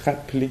peut se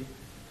rappeler,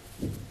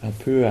 on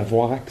peut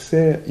avoir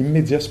accès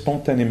immédiat,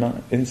 spontanément,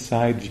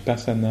 insight,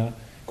 vipassana,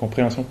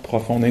 compréhension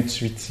profonde,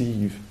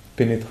 intuitive,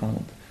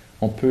 pénétrante.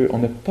 On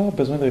n'a pas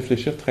besoin de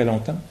réfléchir très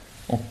longtemps.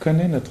 On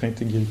connaît notre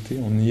intégrité,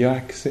 on y a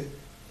accès.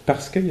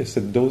 Parce qu'il y a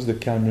cette dose de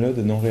calme-là,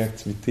 de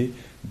non-réactivité,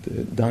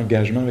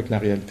 d'engagement avec la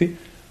réalité,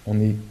 on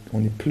est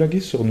plugué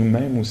sur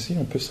nous-mêmes aussi.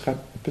 On peut se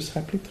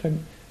rappeler très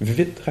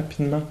vite,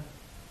 rapidement,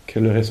 que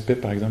le respect,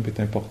 par exemple, est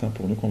important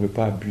pour nous, qu'on ne veut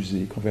pas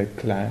abuser, qu'on veut être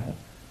clair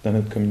dans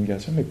notre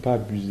communication, mais pas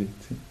abuser.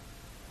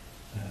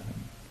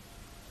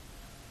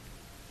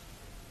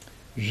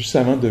 Juste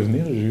avant de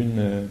venir, j'ai eu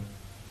une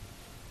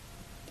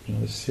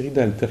série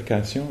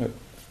d'altercations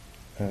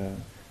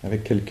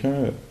avec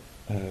quelqu'un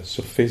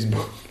sur Facebook.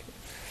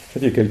 En fait,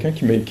 il y a quelqu'un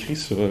qui m'a écrit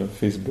sur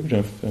Facebook. J'ai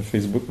un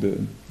Facebook de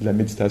la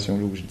méditation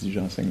là, où je dis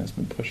j'enseigne la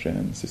semaine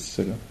prochaine, ceci,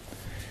 cela.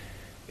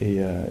 Et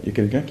il y a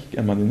quelqu'un qui,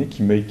 à un moment donné,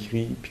 qui m'a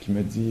écrit puis qui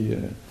m'a dit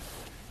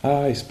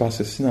il se passe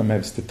ceci dans ma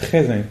vie. C'était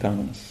très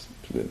intense.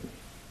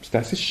 C'était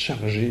assez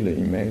chargé,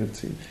 l'email,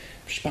 tu sais.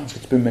 Puis je pense que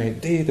tu peux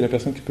m'aider, t'es la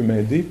personne qui peut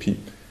m'aider. Puis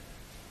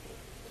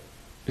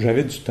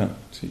j'avais du temps,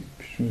 tu sais.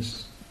 Puis je me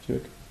suis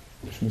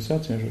dit,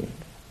 tiens, je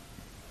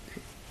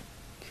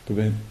peux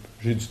bien,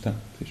 j'ai du temps,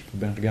 tu sais, je peux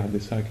bien regarder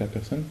ça avec la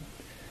personne.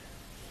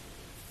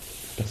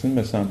 La personne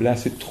me semblait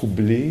assez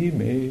troublée,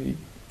 mais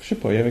je sais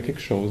pas, il y avait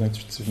quelque chose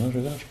intuitivement. Je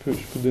veux dire, je peux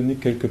donner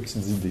quelques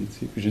petites idées, tu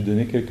sais. Puis j'ai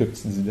donné quelques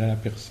petites idées à la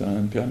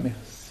personne. Puis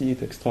merci,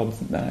 t'es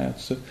extraordinaire,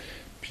 tout ça.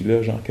 Puis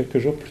là, genre quelques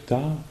jours plus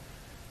tard,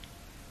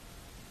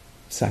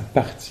 ça a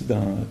parti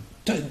dans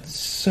t'as dit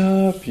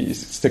ça, puis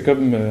c'était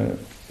comme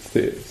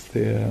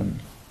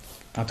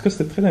en tout cas,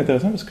 c'était très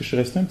intéressant parce que je suis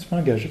resté un petit peu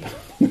engagé pendant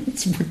un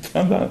petit bout de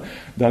temps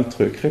dans le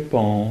truc,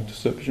 répondre, tout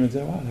ça. Puis je me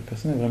disais, la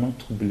personne est vraiment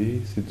troublée,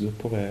 c'est dur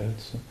pour elle,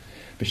 tout ça.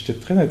 Puis j'étais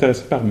très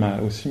intéressé par ma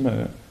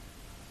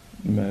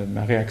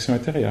réaction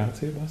intérieure,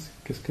 tu sais,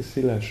 qu'est-ce que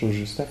c'est la chose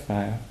juste à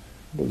faire?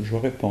 Bon, je vais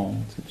répondre,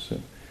 tu sais, tout ça.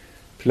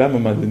 Puis là, à un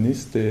moment donné,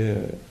 c'était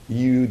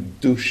you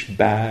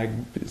douchebag,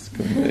 puis c'est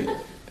comme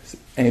c'est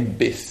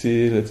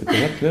imbécile, etc.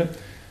 Puis là,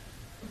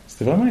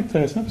 c'était vraiment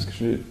intéressant parce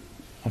que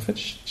en fait,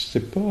 je sais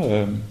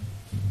pas.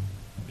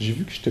 J'ai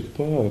vu que je n'étais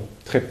pas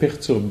très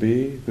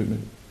perturbé. Puis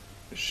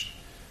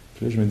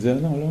là, je me disais,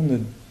 non, là,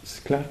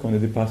 c'est clair qu'on a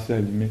dépassé la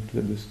limite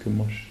là, de ce que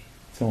moi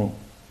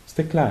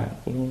c'était clair.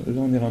 Là,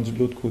 on est rendu de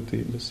l'autre côté.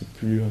 Là, c'est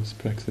plus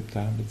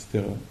acceptable,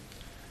 etc.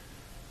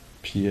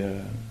 Puis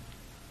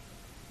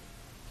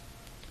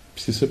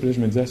c'est ça. Puis là, je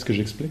me disais, est-ce que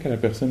j'explique à la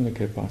personne là,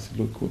 qu'elle est passée de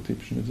l'autre côté?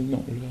 Puis je me dis,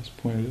 non, là, à ce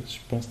point-là, je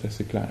pense que c'est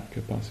assez clair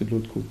qu'elle est passée de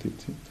l'autre côté.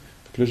 Tu sais.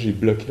 Puis là, j'ai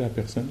bloqué la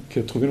personne qui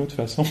a trouvé une autre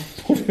façon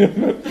pour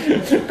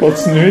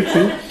continuer, tu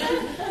sais.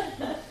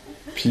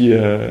 Puis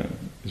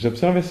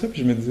j'observais ça,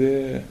 puis je me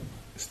disais,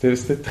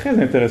 c'était très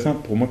intéressant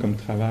pour moi comme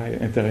travail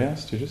intérieur.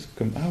 C'était juste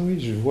comme, oui,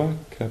 je vois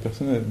que la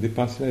personne a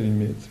dépassé la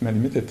limite. Ma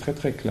limite est très,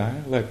 très claire.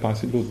 Là, elle est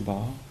passée de l'autre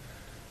bord.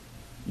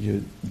 Il y a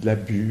de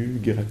l'abus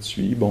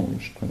gratuit. Bon,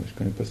 je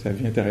connais pas sa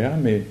vie intérieure,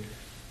 mais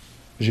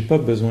j'ai pas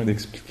besoin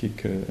d'expliquer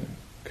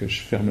que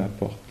je ferme la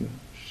porte. Là.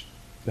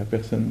 La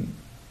personne,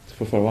 il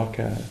va falloir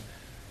qu'elle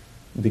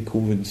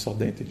découvre une sorte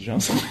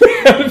d'intelligence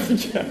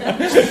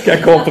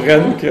qu'elle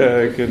comprenne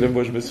que là,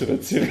 moi, je me suis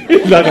retiré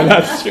de la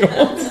relation,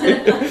 tu sais.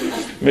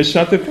 Mais je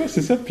sentais pas,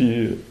 c'est ça,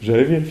 puis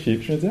j'allais vérifier,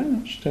 puis je me disais, non,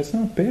 je suis assez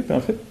en paix, puis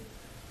en fait,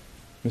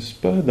 je me suis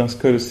pas, dans ce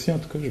cas-ci, en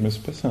tout cas, je me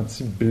suis pas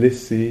senti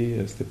blessé,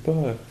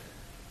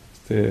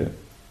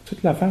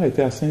 toute l'affaire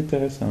était assez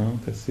intéressante,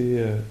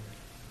 assez,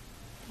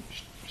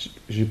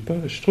 je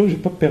trouve que j'ai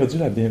pas perdu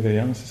la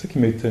bienveillance, c'est ça qui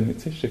m'a étonné,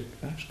 tu sais,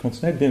 je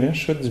continue à être bienveillant,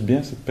 je souhaite du bien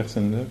à cette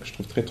personne-là, que je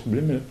trouve très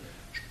troublée, mais là,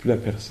 je suis plus la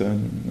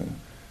personne,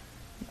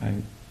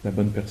 la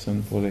bonne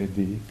personne pour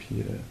l'aider.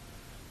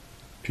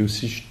 Puis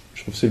aussi, je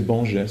trouve que c'est le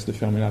bon geste de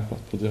fermer la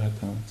porte pour dire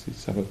attends,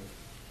 ça va,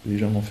 les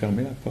gens vont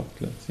fermer la porte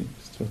là, si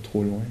tu vas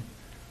trop loin,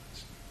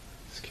 c'est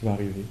ce qui va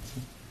arriver.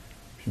 T'sais.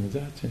 Puis je me dis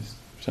tiens,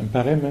 ça me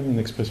paraît même une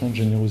expression de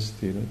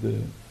générosité là,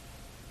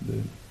 de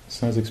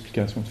sans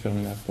explication de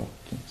fermer la porte,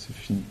 là, c'est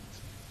fini.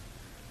 T'sais.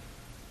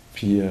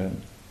 Puis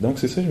donc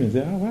c'est ça, je me dis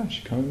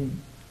j'ai quand même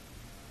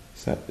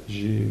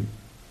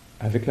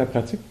avec la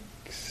pratique.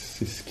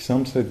 C'est ce qui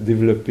semble s'être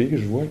développé.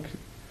 Je vois que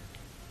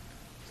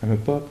ça ne m'a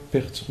pas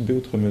perturbé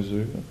outre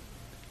mesure.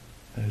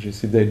 J'ai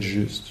essayé d'être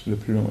juste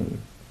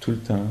tout le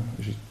temps.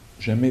 J'ai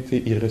jamais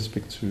été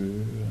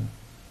irrespectueux,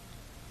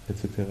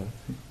 etc.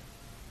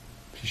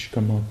 Puis je suis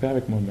comme en paix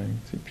avec moi-même.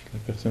 Puis la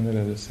personne, elle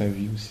a sa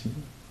vie aussi.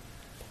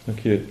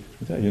 Donc il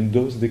y a une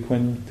dose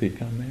d'équanimité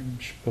quand même.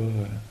 Je suis pas...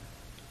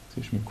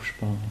 je me couche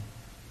pas...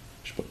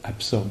 Je suis pas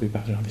absorbé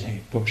par j'en viens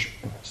pas, je suis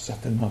pas,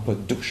 certainement pas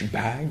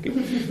douchebag.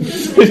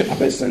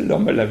 Celle-là, on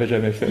me l'avait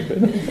jamais fait.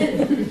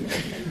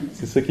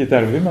 C'est ça qui est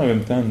arrivé, mais en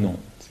même temps, non.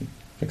 T'sais.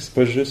 Fait que c'est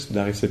pas juste de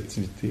la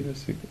réceptivité, là,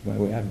 c'est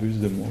abuse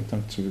de moi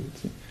autant que tu veux.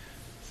 T'sais.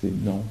 C'est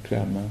non,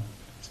 clairement,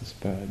 c'est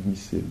pas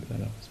admissible.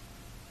 Alors,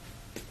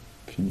 c'est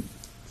fini.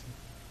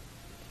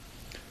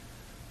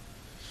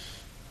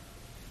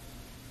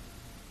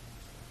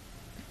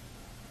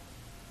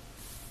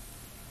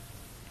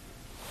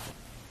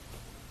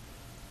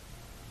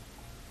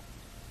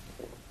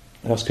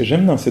 Alors, ce que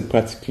j'aime dans cette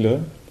pratique-là,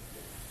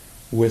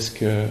 où est-ce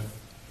que,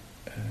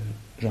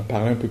 j'en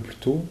parlais un peu plus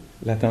tôt,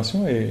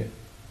 l'attention, elle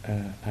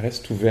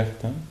reste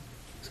ouverte. Hein?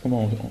 C'est comme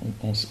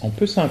on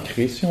peut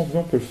s'ancrer, si on veut,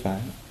 on peut le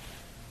faire.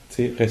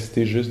 T'sais,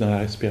 rester juste dans la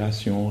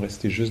respiration,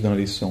 rester juste dans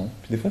les sons.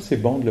 Puis des fois, c'est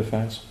bon de le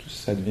faire, surtout si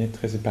ça devient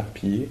très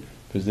éparpillé.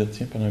 On peut se dire,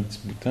 tiens, pendant un petit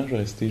bout de temps, je vais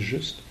rester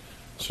juste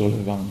sur le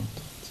ventre.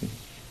 T'sais.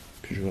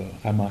 Puis je vais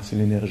ramasser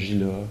l'énergie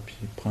là, puis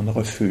prendre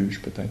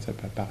refuge, peut-être, ça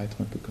peut apparaître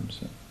un peu comme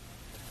ça.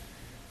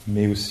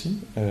 Mais aussi,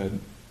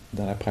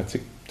 dans la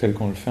pratique telle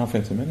qu'on le fait en fin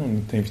de semaine, on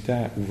est invité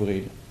à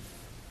ouvrir,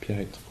 puis à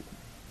être...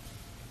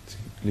 T'sais,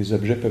 les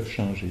objets peuvent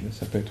changer. Là.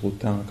 Ça peut être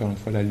autant, encore une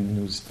fois, la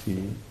luminosité,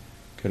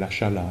 que la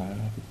chaleur,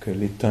 que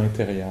l'état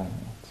intérieur.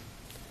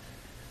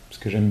 Ce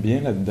que j'aime bien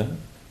là-dedans,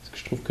 c'est que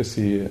je trouve que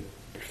c'est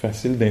plus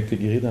facile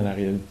d'intégrer dans la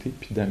réalité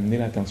puis d'amener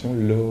l'attention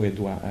là où elle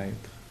doit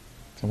être.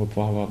 T'sais, on va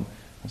pouvoir avoir...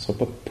 On ne sera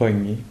pas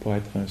pogné pour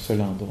être à un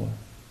seul endroit.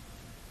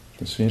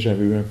 Je me souviens,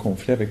 j'avais eu un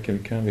conflit avec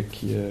quelqu'un avec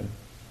qui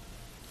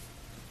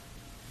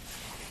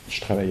je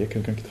travaillais,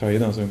 quelqu'un qui travaillait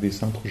dans un des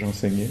centres où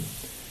j'enseignais.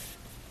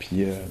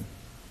 Puis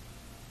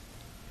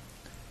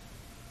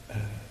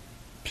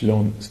là,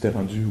 on s'était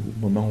rendu au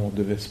moment où on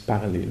devait se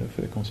parler. Il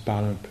fallait qu'on se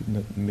parle un peu de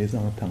notre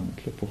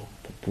mésentente là, pour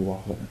pouvoir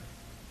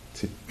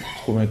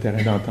trouver un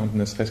terrain d'entente,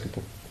 ne serait-ce que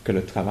pour que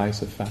le travail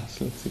se fasse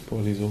là, pour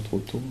les autres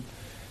autour.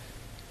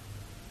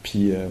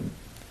 Puis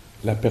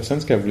la personne,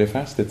 ce qu'elle voulait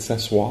faire, c'était de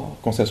s'asseoir,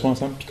 qu'on s'assoie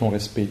ensemble puis qu'on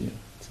respire.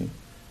 T'sais.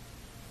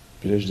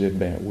 Puis là, je disais,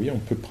 ben oui, on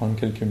peut prendre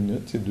quelques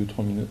minutes,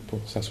 2-3 minutes pour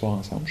s'asseoir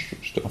ensemble.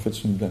 En fait,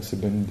 c'est une assez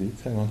bonne idée,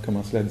 avant de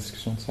commencer la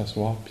discussion, de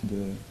s'asseoir puis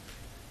de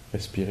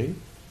respirer.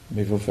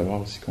 Mais il va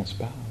falloir aussi qu'on se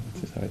parle.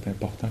 Ça va être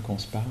important qu'on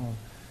se parle.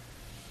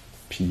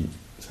 Puis,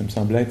 ça me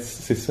semblait être...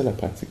 C'est ça la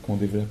pratique qu'on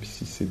développe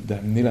ici. C'est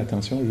d'amener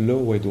l'attention là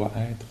où elle doit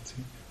être. T'sais.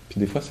 Puis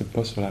des fois, c'est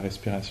pas sur la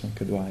respiration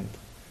qu'elle doit être.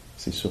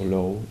 C'est sur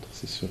l'autre.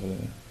 C'est sur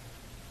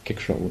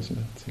quelque chose.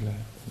 Là,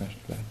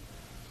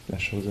 la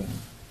chose...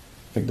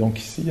 Fait que donc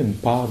ici, il y a une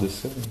part de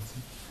ça.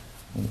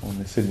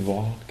 On essaie de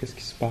voir qu'est-ce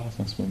qui se passe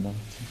en ce moment.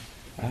 T'sais.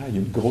 Ah, il y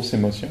a une grosse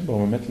émotion. Ben,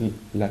 on va mettre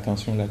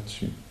l'attention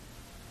là-dessus.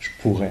 Je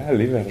pourrais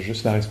aller vers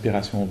juste la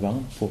respiration au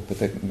ventre pour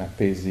peut-être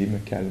m'apaiser, me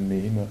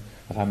calmer,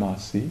 me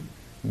ramasser,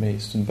 mais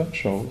c'est une bonne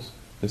chose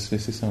de se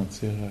laisser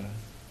sentir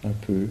un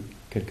peu,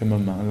 quelques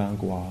moments,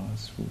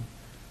 l'angoisse ou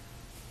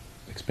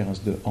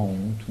l'expérience de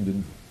honte ou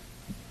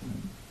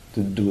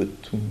de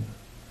doute. Ou...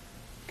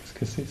 Qu'est-ce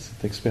que c'est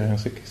cette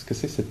expérience-là? Qu'est-ce que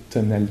c'est cette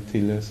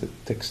tonalité-là,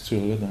 cette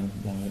texture-là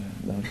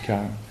dans le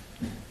cœur?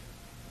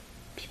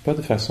 Puis pas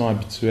de façon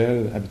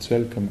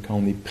habituelle comme quand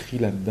on est pris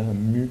là-dedans,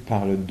 mu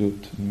par le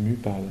doute,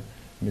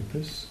 mais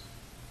plus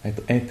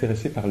être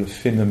intéressé par le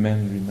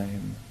phénomène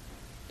lui-même,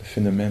 le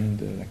phénomène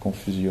de la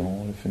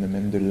confusion, le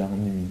phénomène de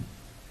l'ennui.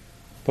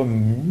 Pas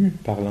mu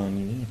par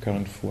l'ennui, encore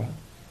une fois.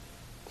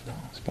 Non,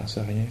 il ne se passe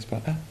rien.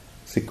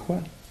 C'est quoi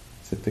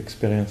cette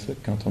expérience-là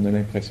quand on a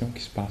l'impression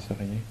qu'il ne se passe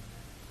rien?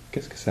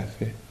 Qu'est-ce que ça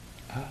fait?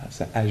 Ah,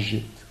 ça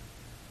agite.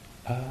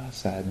 Ah,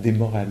 ça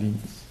démoralise.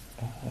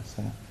 Ah,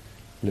 ça...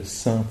 Le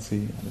sentir.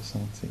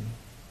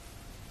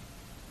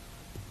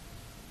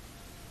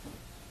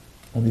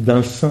 On est dans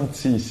le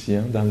senti ici,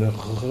 hein, dans le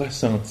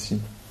ressenti.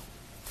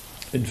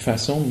 Une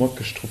façon, moi,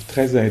 que je trouve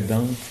très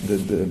aidante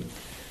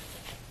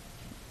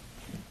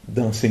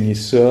d'enseigner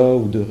ça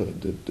ou de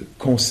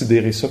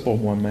considérer ça pour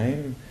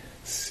moi-même,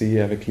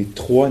 c'est avec les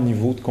 3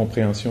 niveaux de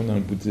compréhension dans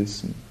le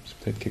bouddhisme. C'est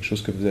peut-être quelque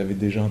chose que vous avez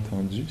déjà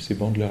entendu. C'est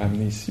bon de le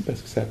ramener ici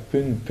parce que ça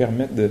peut nous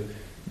permettre de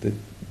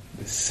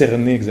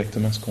cerner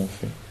exactement ce qu'on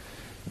fait.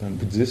 Dans le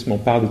bouddhisme, on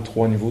parle de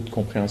 3 niveaux de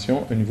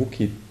compréhension. Un niveau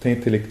qui est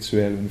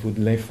intellectuel, au niveau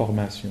de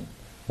l'information.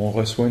 On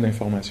reçoit une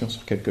information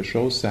sur quelque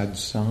chose, ça a du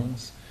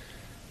sens,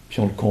 puis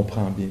on le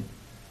comprend bien.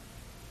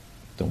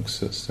 Donc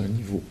ça, c'est un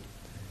niveau.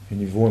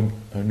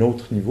 Un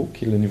autre niveau,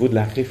 qui est le niveau de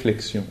la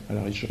réflexion.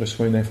 Alors, je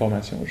reçois une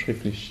information, je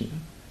réfléchis.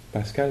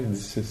 Pascal dit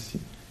ceci.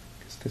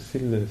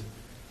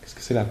 Qu'est-ce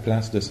que c'est la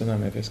place de ça dans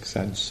ma vie? Est-ce que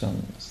ça a du sens?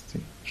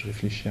 T'sais? Je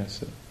réfléchis à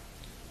ça.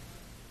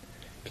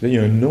 Puis là, il y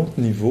a un autre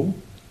niveau,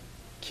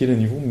 qui est le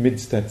niveau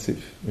méditatif.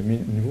 Le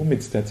niveau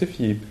méditatif,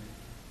 il est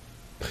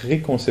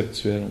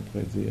préconceptuel, on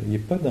pourrait dire. Il n'est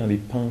pas dans les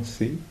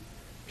pensées,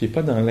 puis il n'est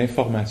pas dans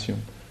l'information.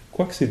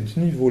 Quoique ces 2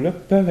 niveaux-là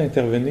peuvent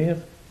intervenir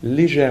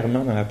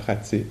légèrement dans la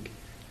pratique.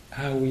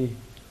 Ah oui,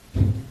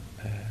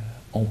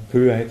 on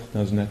peut être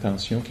dans une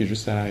attention qui est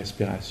juste à la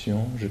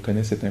respiration. Je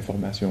connais cette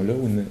information-là,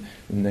 ou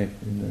une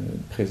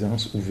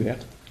présence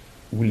ouverte,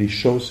 où les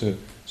choses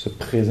se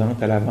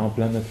présentent à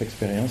l'avant-plan de notre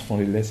expérience, puis on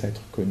les laisse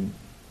être connues.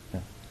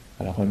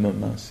 Alors un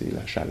moment, c'est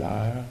la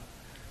chaleur.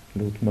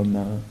 L'autre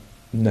moment,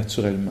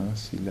 naturellement,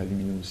 c'est la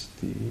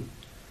luminosité.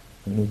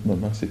 Un autre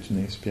moment, c'est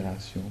une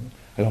inspiration.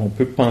 Alors, on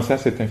peut penser à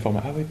cette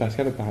information. Ah oui,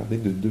 Pascal a parlé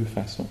de 2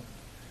 façons.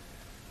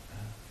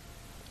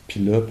 Puis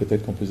là,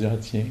 peut-être qu'on peut dire, ah,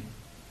 tiens,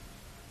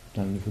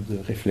 dans le niveau de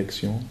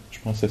réflexion, je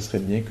pense que ce serait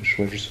bien que je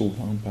sois juste au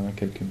ventre pendant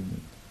quelques minutes.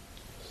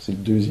 C'est le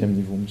 2e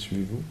niveau, me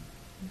suivez-vous?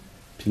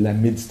 Puis la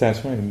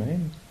méditation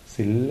elle-même,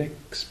 c'est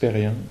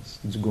l'expérience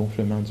du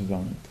gonflement du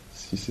ventre,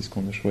 si c'est ce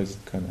qu'on a choisi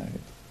de connaître,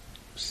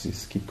 ou si c'est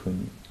ce qui est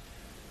connu.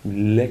 ou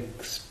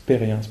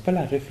l'expérience, pas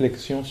la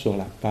réflexion sur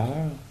la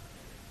peur,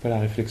 pas la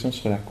réflexion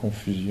sur la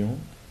confusion,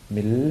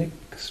 mais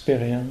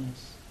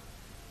l'expérience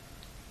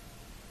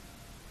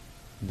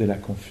de la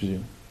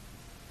confusion.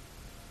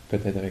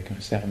 Peut-être avec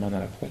un serrement dans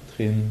la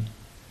poitrine.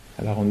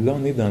 Alors là,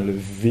 on est dans le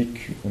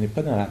vécu. On n'est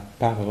pas dans la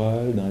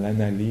parole, dans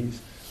l'analyse,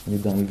 on est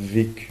dans le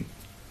vécu.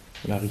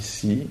 Alors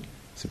ici,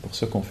 c'est pour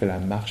ça qu'on fait la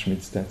marche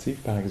méditative,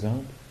 par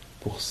exemple,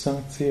 pour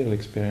sentir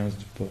l'expérience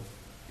du pas.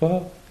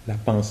 Pas la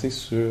pensée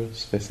sur «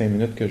 ça fait 5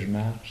 minutes que je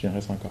marche, il en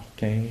reste encore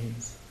 15 ».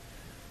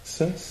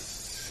 Ça,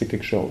 c'est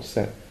quelque chose.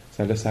 Ça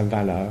a sa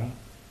valeur,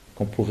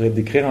 qu'on pourrait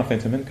décrire en fin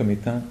de semaine comme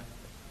étant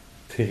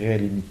très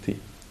limitée.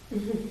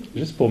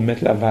 Juste pour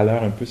mettre la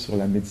valeur un peu sur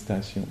la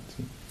méditation. Tu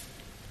sais.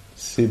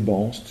 C'est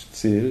bon,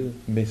 c'est utile,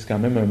 mais c'est quand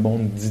même un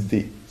monde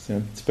d'idées. C'est un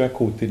petit peu à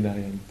côté de la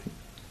réalité.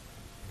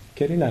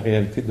 Quelle est la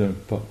réalité d'un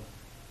pas?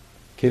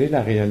 Quelle est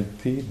la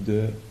réalité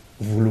de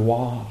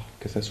vouloir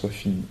que ça soit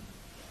fini,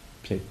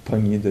 puis être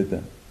pogné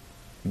dedans,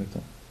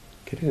 mettons?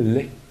 Quelle est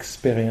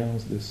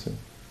l'expérience de ça?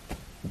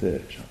 De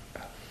genre,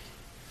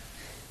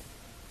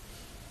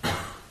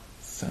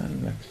 sans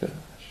ma cloche.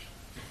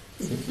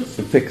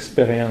 Cette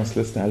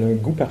expérience-là, elle a un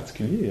goût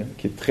particulier,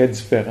 qui est très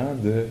différent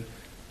de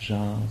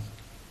genre,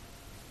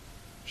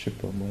 je sais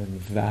pas moi,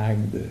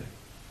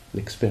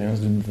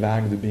 l'expérience d'une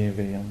vague de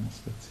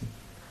bienveillance. Là,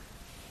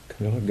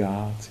 que le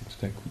regard,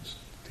 tout à coup,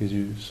 tes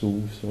yeux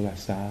s'ouvrent sur la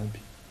salle,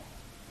 puis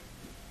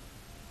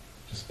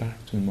j'espère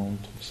que tout le monde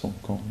trouve son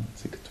compte,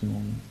 que tout le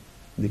monde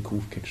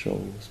découvre quelque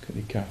chose, que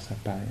les cœurs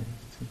s'apaisent.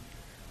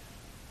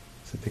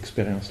 Cette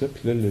expérience-là,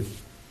 puis là, le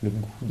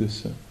goût de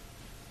ça,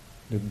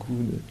 le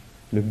goût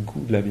de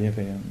la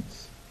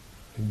bienveillance,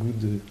 le goût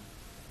de...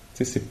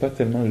 c'est pas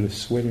tellement le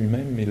souhait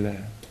lui-même, mais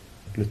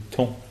le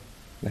ton,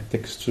 la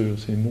texture,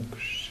 c'est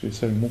le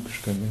seul mot que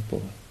je connais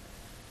pour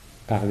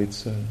parler de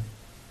ça.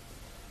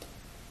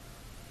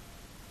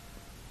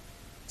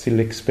 C'est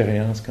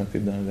l'expérience quand tu es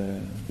dans le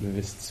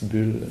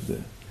vestibule de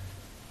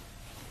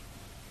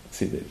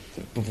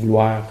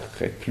vouloir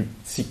être plus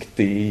petit que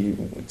t'es,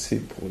 ou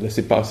pour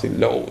laisser passer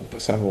l'autre, pas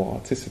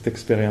savoir. Cette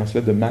expérience-là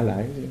de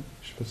malaise,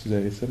 je sais pas si vous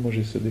avez ça, moi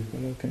j'ai ça des fois,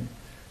 là, quand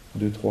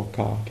 2-3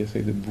 corps qui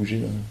essayent de bouger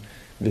dans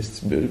le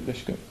vestibule, là, je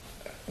suis comme...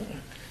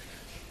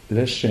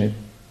 Là, je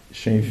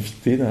suis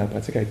invité dans la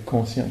pratique à être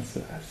conscient de ça.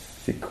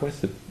 C'est quoi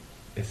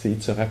essayer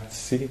de se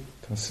rapetisser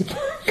quand c'est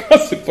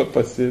pas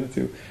possible,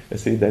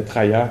 essayer d'être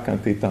ailleurs quand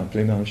t'es en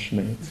plein dans le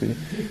chemin, c'est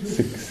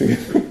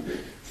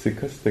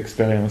quoi cette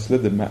expérience-là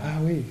de ah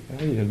oui,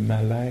 il y a le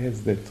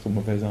malaise d'être au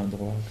mauvais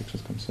endroit, quelque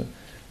chose comme ça.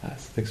 Ah,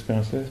 cette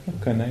expérience-là, laisse-moi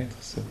connaître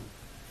ça.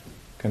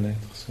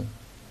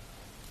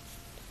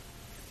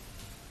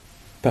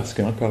 Parce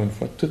qu'encore une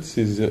fois,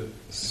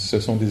 ce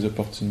sont des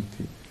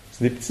opportunités.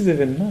 C'est des petits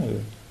événements, là.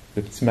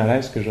 Le petit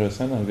malaise que je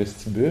ressens dans le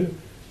vestibule,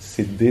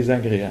 c'est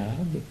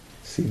désagréable,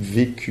 c'est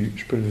vécu,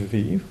 je peux le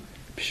vivre,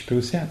 puis je peux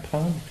aussi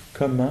apprendre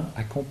comment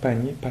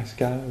accompagner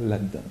Pascal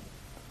là-dedans,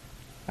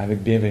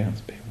 avec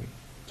bienveillance. Ben oui,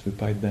 tu veux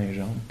pas être dans les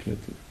jambes, puis là,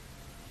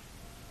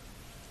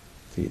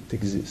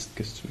 t'existes,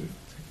 qu'est-ce que tu veux.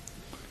 T'sais.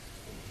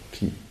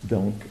 Puis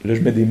donc, là,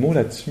 je mets des mots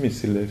là-dessus, mais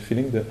c'est le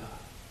feeling de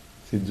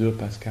c'est dur,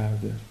 Pascal,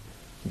 de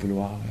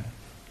vouloir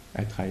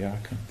être ailleurs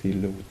quand t'es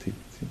là où t'es.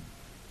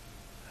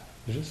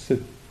 Juste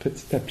cette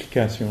petite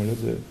application-là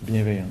de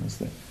bienveillance,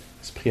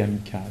 d'esprit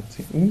amical.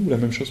 T'sais. Ou la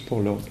même chose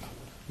pour l'autre.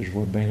 Je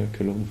vois bien là,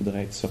 que l'autre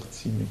voudrait être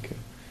sorti, mais que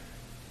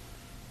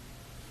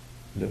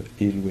là,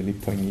 il ou elle est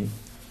poignée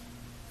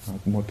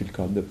entre moi et le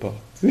cadre de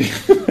porte.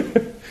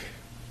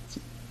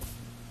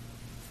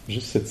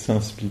 Juste cette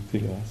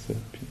sensibilité-là à ça.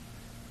 Puis,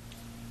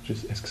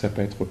 juste, est-ce que ça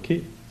peut être OK?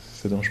 C'est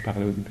ce dont je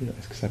parlais au début. Là.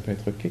 Est-ce que ça peut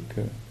être OK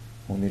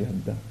qu'on est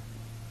là-dedans?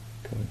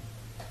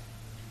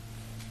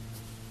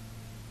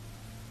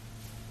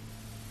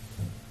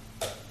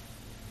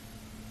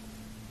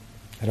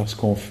 Alors, ce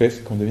qu'on fait,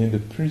 c'est qu'on devient de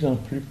plus en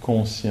plus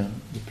conscient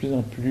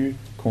en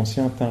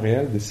temps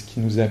réel de ce qui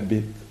nous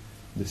habite,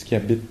 de ce qui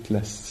habite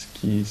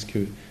ce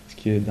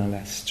qui est dans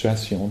la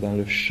situation, dans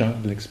le champ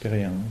de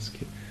l'expérience,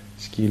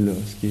 ce qui est là,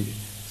 ce qui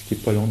est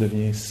pas là. On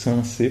devient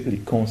sensible et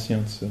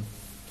conscient de ça.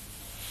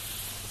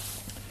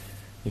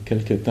 Il y a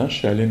quelques temps, je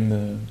suis allé je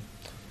me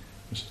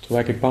suis retrouvé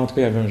à quelque part, en tout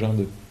cas, il y avait un genre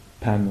de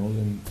panel,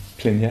 une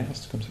plénière,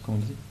 c'est comme ça qu'on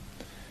dit.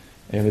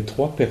 Il y avait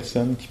 3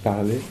 personnes qui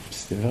parlaient, puis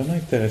c'était vraiment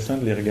intéressant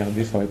de les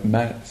regarder.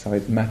 Ça va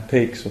être ma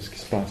take sur ce qui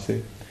se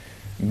passait.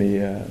 Mais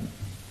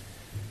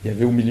il y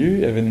avait au milieu, il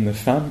y avait une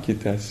femme qui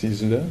était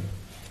assise là.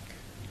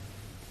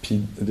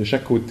 Puis de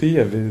chaque côté, il y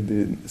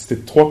avait c'était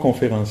 3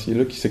 conférenciers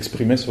là qui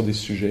s'exprimaient sur des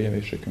sujets. Il y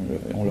avait chacun là,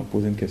 on leur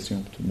posait une question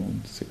pour tout le monde,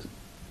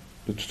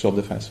 de toutes sortes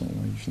de façons. Là.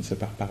 Ils finissaient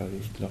par parler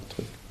de leur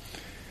truc.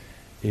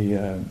 Et il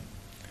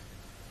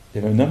y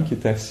avait un homme qui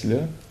était assis là.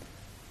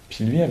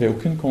 Puis lui, il n'avait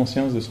aucune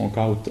conscience de son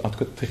corps, en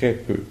tout cas très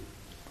peu.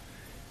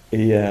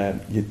 Et il y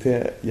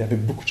avait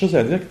beaucoup de choses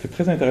à dire qui étaient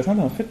très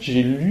intéressantes. En fait,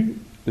 j'ai lu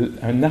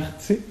un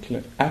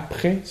article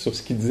après sur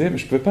ce qu'il disait, mais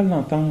je ne pouvais pas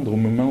l'entendre au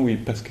moment où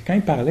parce que quand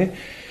il parlait,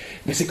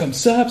 mais c'est comme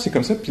ça,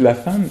 puis la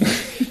femme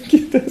qui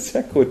était assise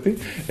à côté,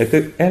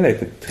 elle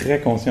était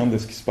très consciente de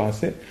ce qui se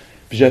passait,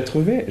 Puis je la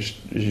trouvais,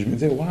 je me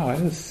disais, waouh,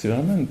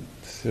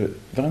 elle,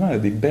 vraiment, elle a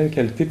des belles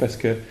qualités parce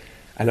que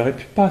elle aurait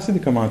pu passer des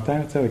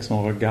commentaires, tu sais, avec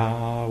son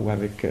regard ou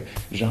avec,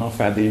 genre,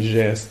 faire des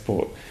gestes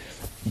pour...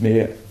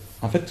 Mais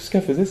en fait, tout ce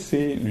qu'elle faisait,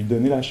 c'est lui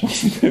donner la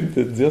chance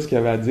de dire ce qu'il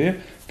avait à dire,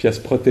 puis elle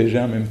se protégeait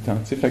en même temps,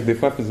 tu sais. Fait que des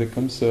fois, elle faisait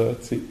comme ça,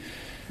 tu sais.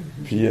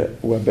 Puis,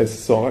 ouais, ben,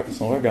 son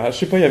regard. Je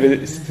sais pas,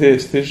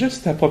 c'était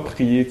juste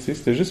approprié, tu sais.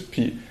 C'était juste,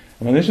 puis, à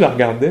un moment donné, je la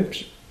regardais,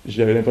 puis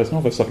j'avais l'impression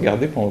qu'on va se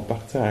regarder, puis on va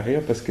partir à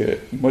rire, parce que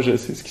moi, je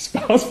sais ce qui se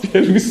passe, puis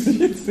elle aussi,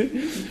 tu sais.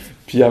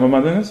 Puis, à un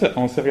moment donné,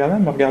 on s'est regardé,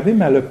 elle me regardait,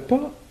 mais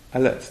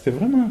c'était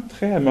vraiment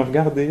très, elle me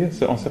regardait,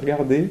 on s'est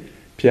regardé,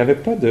 puis il n'y avait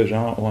pas de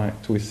genre, ouais,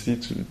 toi aussi,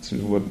 tu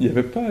le vois. Il n'y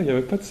avait pas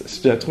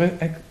je la trouvais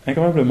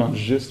incroyablement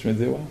juste. Je me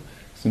disais, wow,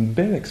 c'est une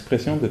belle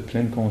expression de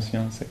pleine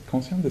conscience. Elle est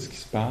consciente de ce qui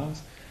se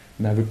passe,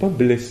 mais elle ne veut pas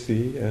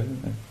blesser.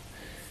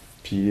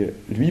 Puis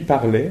lui, il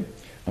parlait.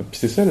 Puis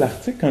c'est ça,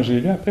 l'article, quand je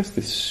l'ai lu après,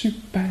 c'était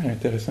super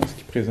intéressant ce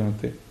qu'il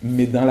présentait.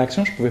 Mais dans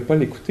l'action, je ne pouvais pas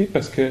l'écouter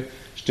parce que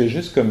j'étais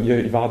juste comme, il va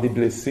y avoir des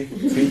blessés.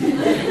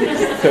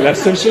 C'était la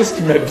seule chose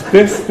qui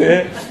m'habitait,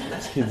 c'était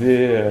ce qu'il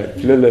dit.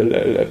 Puis là,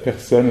 la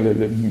personne,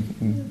 le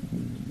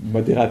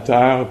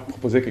modérateur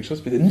proposait quelque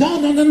chose, puis il disait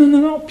non, non, non, non,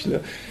 non, non. Puis là,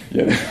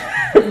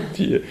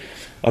 puis,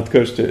 en tout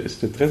cas,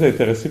 j'étais très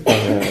intéressé par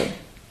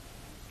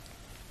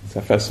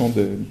sa façon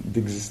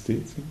d'exister.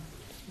 Tu sais.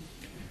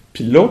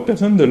 Puis l'autre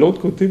personne de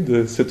l'autre côté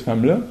de cette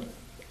femme-là,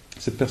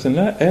 cette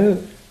personne-là, elle,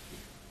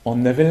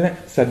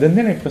 ça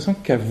donnait l'impression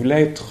qu'elle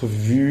voulait être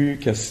vue,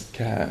 il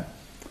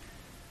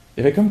y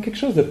avait comme quelque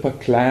chose de pas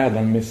clair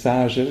dans le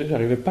message.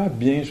 J'arrivais pas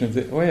bien. Je me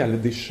disais, ouais, elle a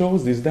des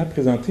choses, des idées à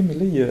présenter, mais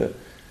là,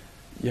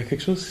 il y a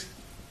quelque chose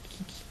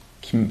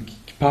qui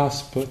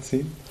passe pas, tu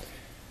sais.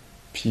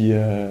 Puis,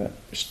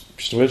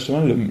 je trouvais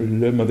justement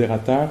le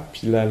modérateur,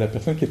 puis la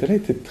personne qui était là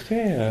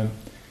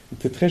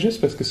était très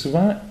juste parce que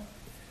souvent,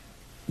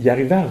 il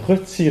arrivait à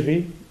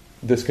retirer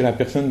de ce que la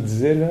personne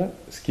disait là,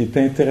 ce qui était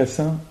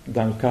intéressant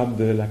dans le cadre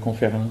de la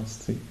conférence,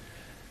 tu sais.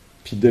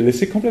 Puis de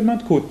laisser complètement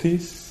de côté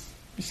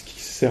ce qui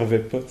ne servait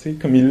pas, tu sais.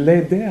 Comme il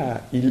l'aidait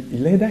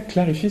à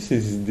clarifier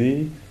ses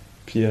idées,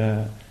 puis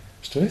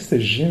je trouvais que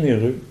c'était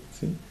généreux,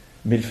 tu sais.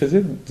 Mais il le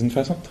faisait d'une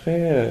façon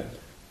très,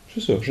 je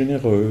sais ça,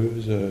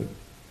 généreuse,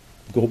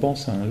 gros bon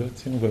sens, là,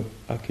 tu sais.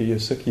 OK, il y a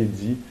ça qui est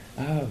dit.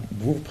 Ah,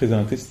 vous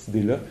présentez cette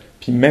idée-là.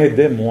 Puis il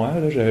m'aidait, moi,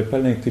 là, j'avais pas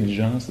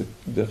l'intelligence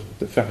de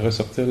faire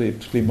ressortir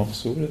tous les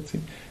morceaux, là, tu sais.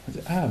 Elle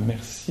disait, ah,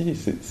 merci,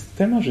 c'est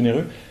tellement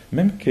généreux.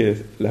 Même que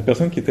la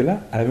personne qui était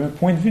là, elle avait un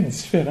point de vue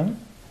différent,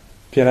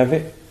 puis elle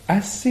avait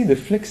assez de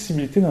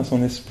flexibilité dans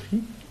son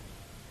esprit.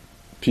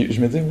 Puis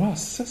je me disais, wow,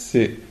 ça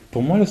c'est...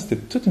 Pour moi, là, c'était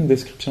toute une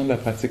description de la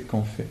pratique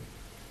qu'on fait.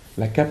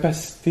 La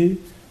capacité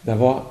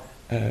d'avoir...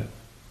 tu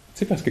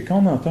sais, parce que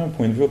quand on entend un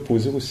point de vue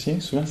opposé au sien,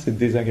 souvent c'est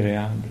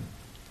désagréable.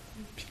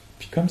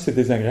 Puis comme c'est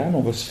désagréable,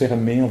 on va se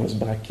fermer, on va se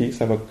braquer,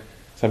 ça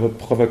va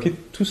provoquer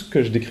tout ce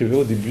que je décrivais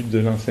au début de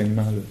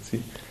l'enseignement, là, tu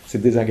sais. C'est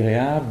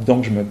désagréable,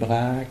 donc je me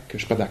braque, je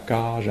suis pas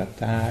d'accord,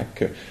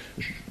 j'attaque,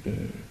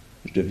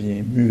 je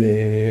deviens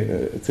muet,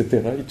 etc. Il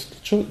y a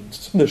toutes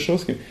sortes de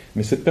choses.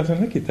 Mais cette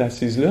personne-là qui était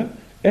assise là,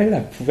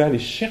 elle pouvait aller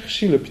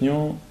chercher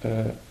l'opinion,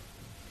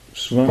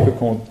 souvent un peu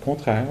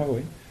contraire,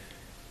 oui.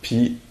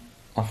 Puis,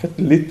 en fait,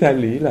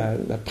 l'étaler,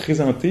 la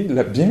présenter,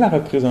 bien la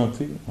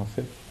représenter, en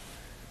fait.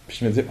 Puis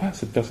je me disais,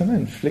 cette personne a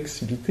une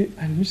flexibilité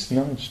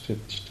hallucinante.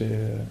 J'étais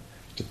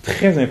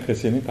très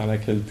impressionné par la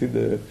qualité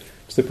de...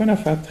 C'était pas une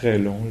affaire très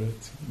longue, là,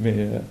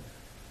 mais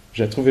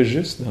je la trouvais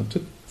juste dans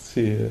tous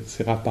ses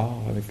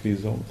rapports avec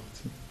les autres.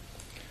 T'sais.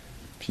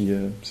 Puis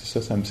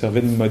c'est ça me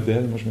servait de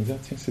modèle. Moi, je me disais,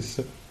 tiens, c'est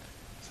ça.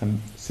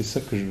 C'est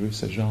ça que je veux,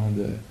 ce genre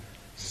de...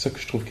 C'est ça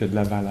que je trouve qu'il y a de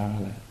la valeur.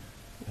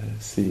 Là.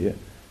 C'est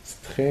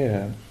très...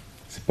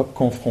 c'est pas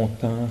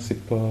confrontant,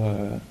 c'est pas...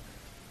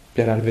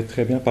 Puis elle arrivait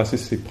très bien à passer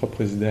ses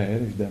propres idées à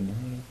elle, évidemment.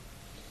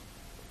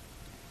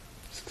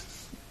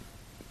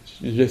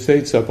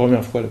 J'essaye, c'est la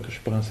première fois là, que je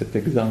prends cet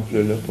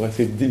exemple-là pour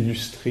essayer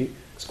d'illustrer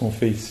ce qu'on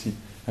fait ici.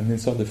 Amener une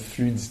sorte de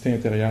fluidité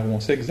intérieure où on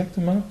sait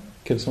exactement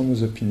quelles sont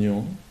nos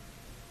opinions,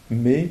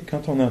 mais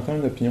quand on entend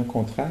une opinion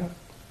contraire,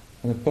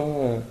 on n'a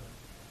pas...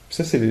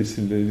 ça, c'est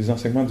les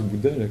enseignements du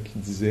Bouddha là, qui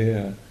disaient...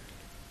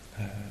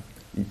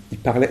 il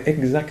parlait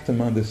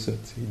exactement de ça.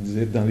 Il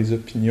disait, dans les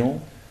opinions,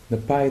 ne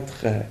pas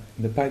être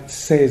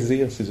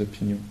saisir ses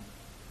opinions,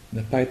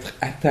 ne pas être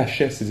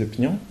attaché à ses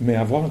opinions, mais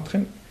avoir un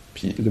train...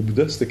 Puis le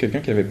Bouddha, c'était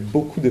quelqu'un qui avait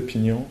beaucoup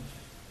d'opinions,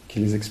 qui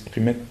les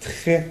exprimait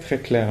très, très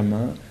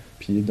clairement.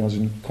 Puis dans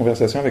une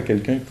conversation avec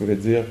quelqu'un, il pouvait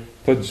dire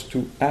 « pas du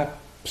tout,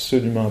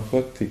 absolument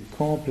pas, t'es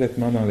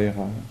complètement dans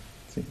l'erreur. »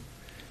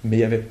 Mais il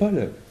n'y avait pas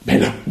le « ben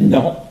là,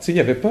 non! » Il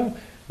n'y avait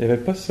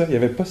pas ça, il n'y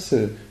avait pas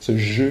ce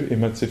jeu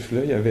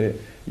émotif-là,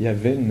 il y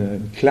avait une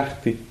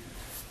clarté.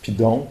 Puis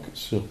donc,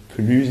 sur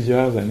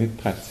plusieurs années de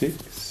pratique,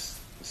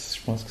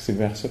 je pense que c'est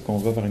vers ça qu'on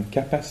va, vers une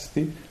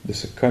capacité de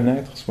se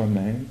connaître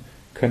soi-même,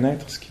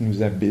 connaître ce qui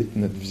nous habite,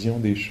 notre vision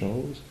des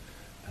choses,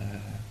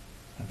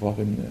 avoir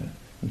une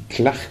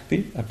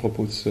clarté à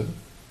propos de ça,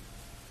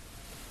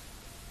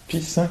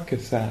 puis sans que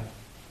ça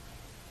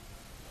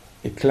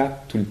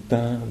éclate tout le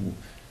temps, ou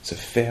se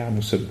ferme,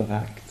 ou se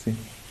braque, tu sais.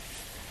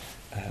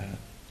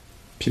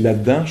 Puis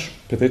là-dedans,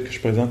 peut-être que je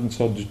présente une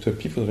sorte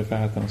d'utopie, il faudrait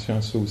faire attention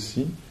à ça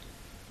aussi.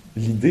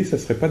 L'idée, ce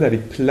ne serait pas d'aller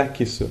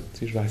plaquer ça. Tu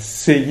sais, je vais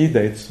essayer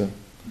d'être ça.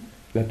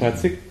 La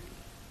pratique,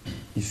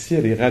 ici,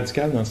 elle est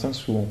radicale dans le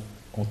sens où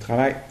on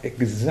travaille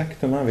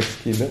exactement avec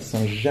ce qui est là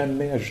sans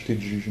jamais ajouter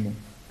de jugement.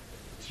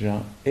 C'est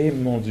genre,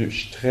 mon Dieu, je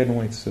suis très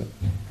loin de ça.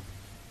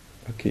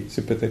 OK,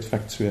 c'est peut-être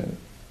factuel.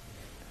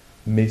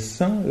 Mais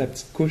sans la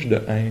petite couche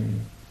de haine,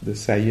 de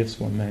saillir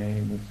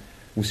soi-même,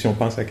 ou si on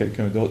pense à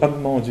quelqu'un d'autre, oh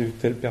mon Dieu,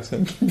 telle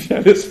personne qui me vient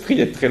à l'esprit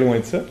est très loin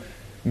de ça.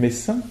 Mais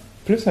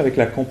plus avec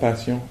la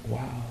compassion. Wow,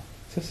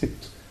 ça c'est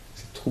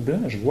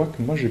troublant. Je vois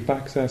que moi, je n'ai pas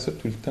accès à ça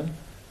tout le temps.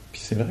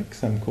 Puis c'est vrai que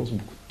ça me cause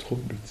beaucoup de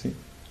troubles, tu sais.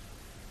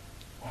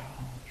 Wow,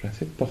 je vais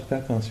essayer de porter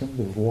attention,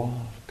 de voir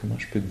comment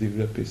je peux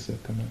développer ça,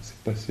 comment c'est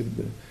possible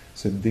de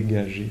se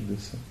dégager de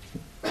ça. Tu sais.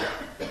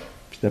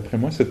 Puis d'après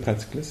moi, cette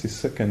pratique-là, c'est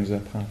ça qu'elle nous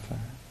apprend à faire.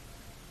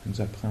 Elle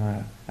nous apprend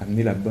à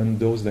amener la bonne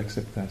dose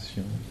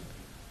d'acceptation,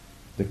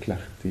 de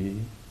clarté,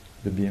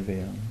 de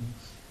bienveillance,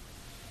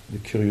 de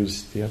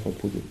curiosité à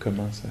propos de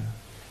comment ça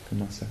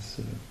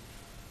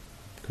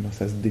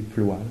se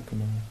déploie,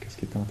 qu'est-ce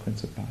qui est en train de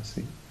se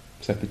passer.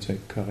 Puis ça peut-tu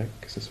être correct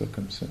que ce soit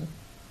comme ça?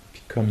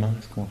 Puis comment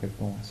est-ce qu'on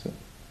répond à ça?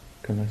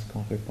 Comment est-ce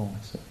qu'on répond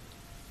à ça?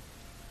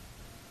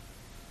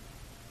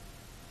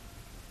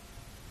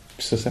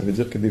 Puis ça veut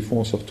dire que des fois,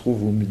 on se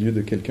retrouve au milieu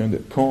de quelqu'un de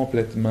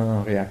complètement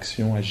en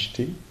réaction,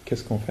 agité.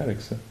 Qu'est-ce qu'on fait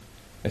avec ça?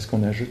 Est-ce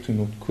qu'on ajoute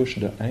une autre couche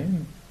de haine?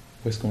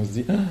 Ou est-ce qu'on se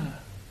dit,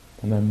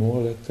 ton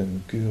amour, là, t'as une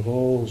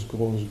grosse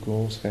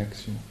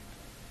réaction.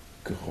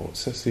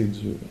 Ça c'est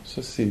dur.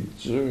 Ça c'est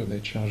dur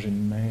d'être chargé de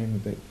même,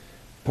 d'être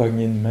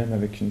pogné de même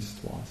avec une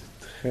histoire.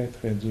 C'est très,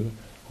 très dur.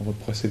 On va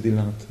procéder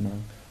lentement.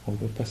 On ne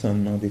va pas s'en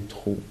demander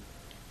trop.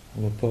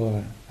 On ne va pas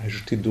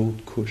ajouter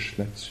d'autres couches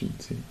là-dessus.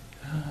 Tu sais.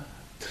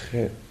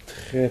 Très,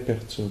 très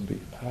perturbé.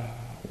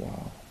 Wow.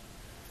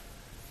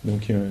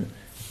 Donc, il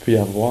peut y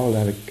avoir,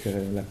 là, avec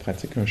la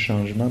pratique, un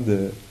changement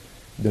de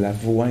la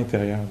voix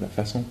intérieure, de la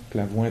façon que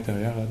la voix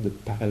intérieure a de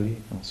parler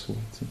en soi.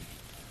 Tu sais.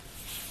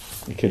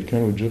 Il y a quelqu'un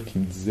l'autre jour qui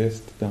me disait,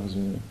 c'était dans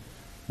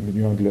un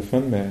milieu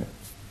anglophone, mais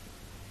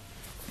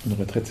une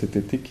retraite cet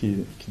été,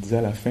 qui disait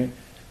à la fin,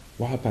 «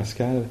 Wow,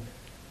 Pascal,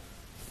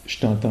 je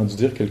t'ai entendu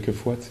dire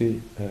quelquefois, tu sais,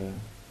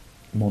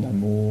 mon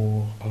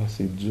amour,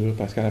 c'est dur,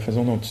 parce qu'à la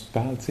façon dont tu te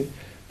parles, tu sais. »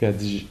 Puis elle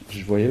dit,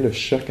 je voyais le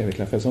choc avec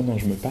la façon dont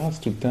je me parle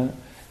tout le temps.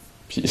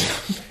 Puis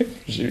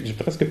j'ai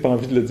presque pas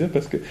envie de le dire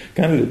parce que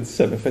quand elle l'a dit,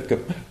 ça m'a fait comme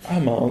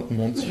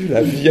mon Dieu,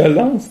 la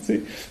violence, tu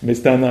sais. Mais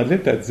c'était en anglais,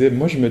 puis elle disait,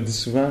 moi je me dis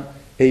souvent,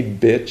 hey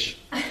bitch.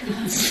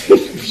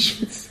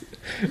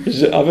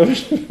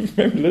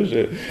 Même là,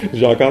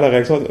 j'ai encore la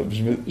réaction.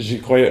 J'y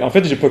croyais. En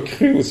fait, j'ai pas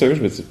cru au sérieux.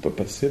 Je me dis, c'est pas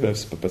possible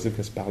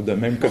qu'elle se parle de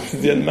même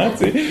quotidiennement,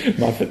 tu sais.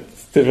 Mais en fait,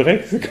 c'était vrai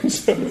que c'est comme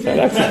ça. Ça a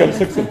l'air que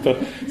c'est comme ça que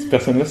cette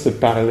personne-là se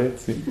parlait,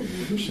 tu sais.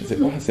 Je me disais,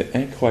 c'est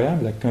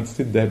incroyable la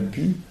quantité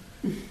d'abus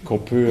qu'on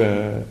peut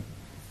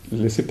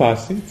laisser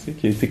passer, tu sais,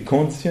 qui a été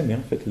conditionné,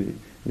 en fait.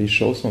 Les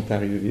choses sont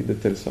arrivées de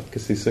telle sorte que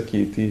c'est ça qui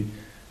a été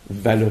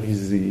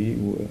valorisé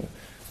ou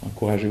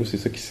encouragé, ou c'est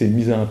ça qui s'est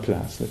mis en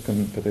place, là,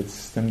 comme peut-être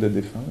système de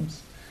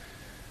défense,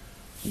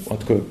 ou en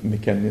tout cas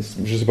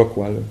mécanisme, je sais pas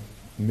quoi, là.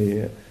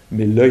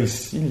 Mais là,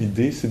 ici,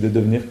 l'idée, c'est de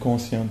devenir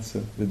conscient de ça,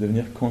 de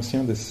devenir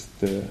conscient de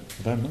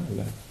vraiment,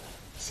 là,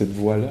 cette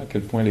voie-là, à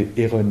quel point elle est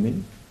erronée,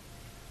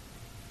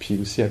 puis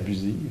aussi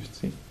abusive,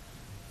 tu sais,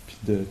 puis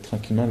de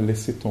tranquillement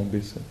laisser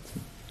tomber ça, tu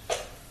sais.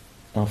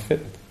 En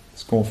fait,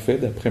 ce qu'on fait,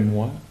 d'après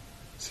moi,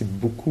 c'est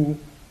beaucoup,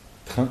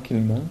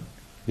 tranquillement,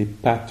 les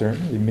patterns,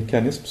 les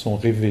mécanismes sont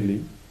révélés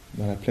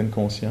dans la pleine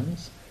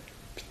conscience,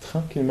 puis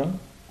tranquillement,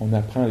 on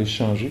apprend à les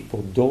changer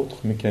pour d'autres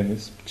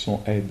mécanismes qui sont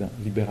aidants,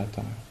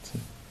 libérateurs. Tu sais.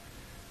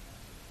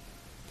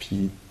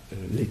 Puis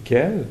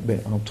lesquels?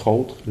 Entre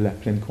autres, la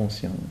pleine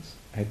conscience,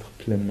 être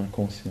pleinement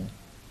conscient.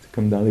 C'est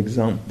comme dans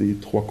l'exemple des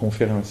 3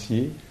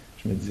 conférenciers,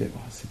 je me disais,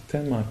 c'est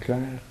tellement clair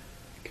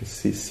que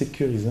c'est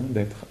sécurisant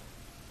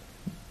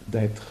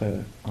d'être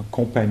en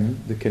compagnie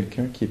de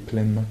quelqu'un qui est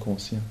pleinement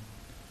conscient.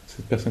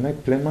 Cette personne est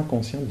pleinement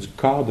consciente du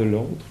corps de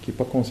l'autre, qui n'est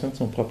pas consciente de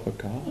son propre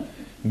corps,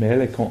 mais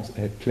elle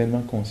est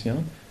pleinement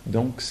consciente.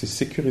 Donc, c'est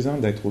sécurisant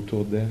d'être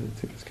autour d'elle,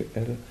 tu sais, parce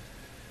qu'elle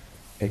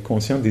est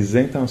consciente des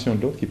intentions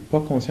de l'autre, qui n'est pas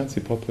consciente de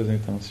ses propres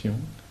intentions,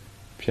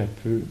 puis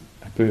elle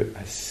peut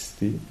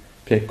assister,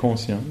 puis elle est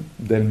consciente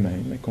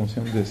d'elle-même, elle est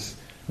consciente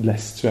de la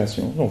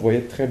situation. On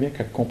voyait très bien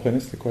qu'elle comprenait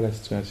c'était quoi la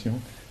situation,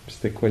 puis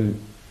c'était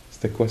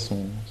quoi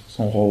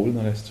son rôle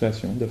dans la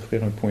situation,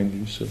 d'offrir un point de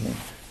vue sur un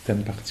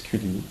thème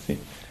particulier, tu sais.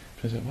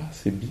 Je me disais,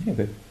 c'est bien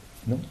d'être...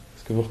 Non?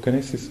 Est-ce que vous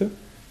reconnaissez ça?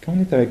 Quand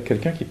on est avec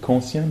quelqu'un qui est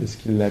conscient de ce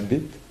qui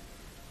l'habite,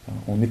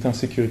 on est en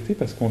sécurité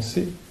parce qu'on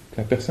sait que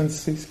la personne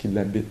sait ce qui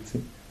l'habite. Tu sais.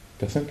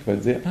 Personne qui va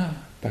dire,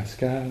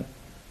 Pascal,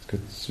 ce que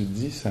tu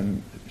dis, ça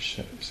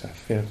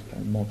fait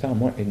monter en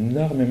moi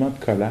énormément de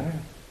colère.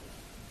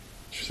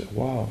 Je me disais,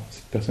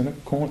 cette personne-là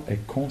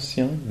est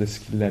consciente de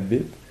ce qui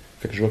l'habite.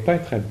 Fait que je ne vais pas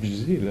être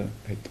abusé, là.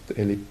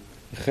 Elle est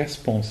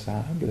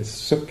responsable, elle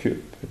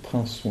s'occupe, elle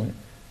prend soin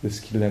de ce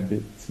qui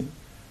l'habite. Tu sais.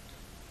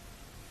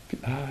 Puis,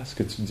 ce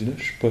que tu dis là,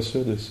 je suis pas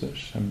sûr de ça,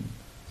 ça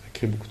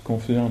crée beaucoup de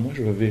confusion en moi,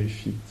 je vais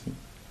vérifier. Tu sais.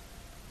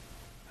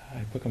 Ah,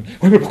 pas comme,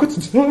 ouais, mais pourquoi tu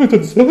dis ça? T'as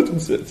dit ça? T'as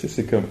dit ça? Tu sais,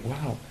 c'est comme,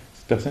 waouh,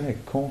 cette personne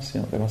est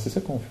consciente. Alors, c'est ça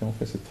qu'on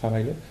fait ce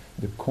travail-là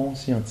de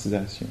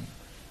conscientisation.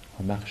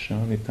 En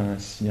marchant, en étant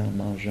assis, en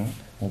mangeant,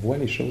 on voit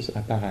les choses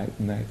apparaître,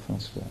 naître en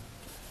soi.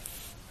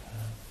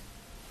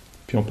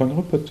 Puis on ne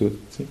pognera pas tout, tu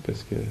sais,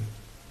 parce que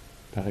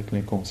il paraît que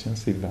l'inconscient,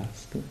 c'est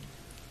vaste. Là.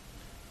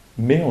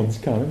 Mais on dit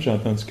quand même, j'ai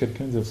entendu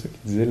quelqu'un dire ça, qui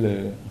disait,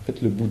 en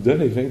fait, le Bouddha,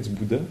 l'éveil du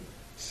Bouddha,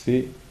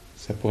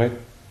 ça pourrait être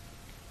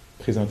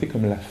présenté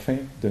comme la fin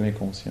de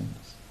l'inconscience.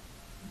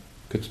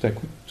 Que tout à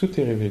coup, tout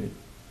est révélé.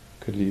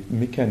 Que les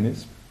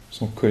mécanismes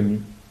sont connus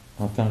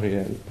en temps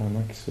réel,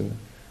 pendant qu'ils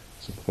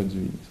se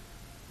produisent.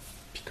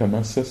 Puis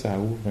comment ça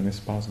ouvre un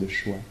espace de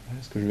choix.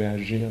 Est-ce que je vais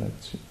agir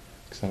là-dessus?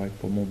 Est-ce que ça va être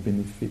pour mon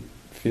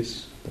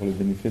bénéfice, pour le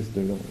bénéfice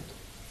de l'autre?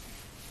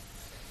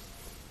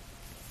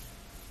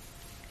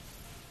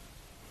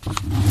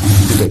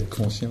 C'est d'être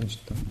conscient du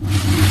temps.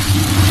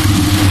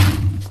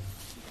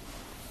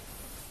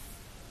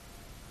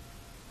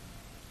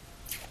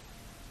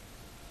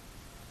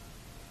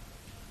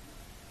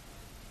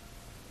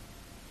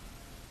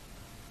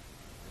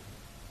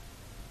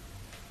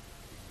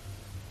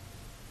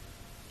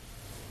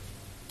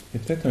 Il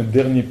y a peut-être un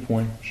dernier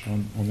point.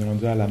 On est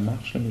rendu à la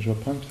marche, là, mais je vais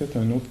prendre peut-être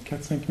un autre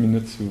 4-5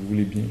 minutes, si vous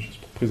voulez bien, juste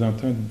pour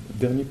présenter un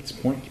dernier petit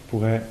point qui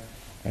pourrait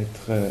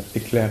être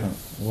éclairant.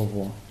 On va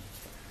voir.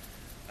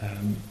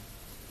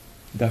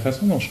 De la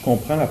façon dont je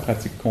comprends la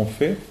pratique qu'on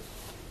fait,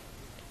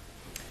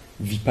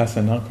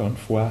 Vipassana, encore une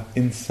fois,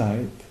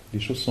 insight, les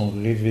choses sont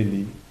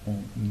révélées, on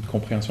a une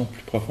compréhension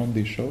plus profonde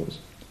des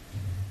choses.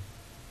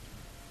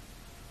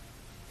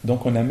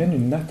 Donc on amène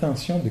une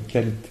attention de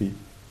qualité.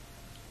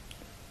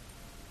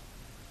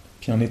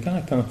 Puis en étant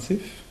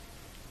attentif,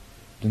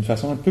 d'une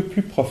façon un peu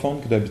plus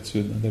profonde que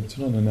d'habitude.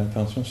 D'habitude, on a une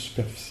attention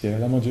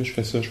superficielle. « Ah mon Dieu, je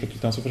fais ça, je fais tout le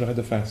temps ça, il faut que j'arrête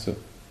de faire ça. »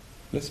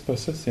 Là, c'est pas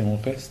ça, c'est on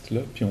reste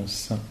là, puis on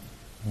sent.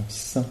 On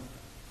sent.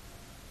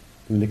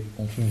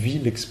 On vit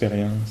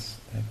l'expérience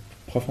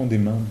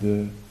profondément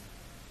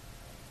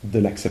de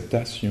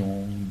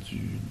l'acceptation,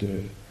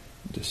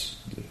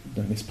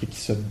 d'un esprit qui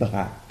se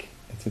braque,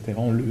 etc.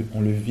 On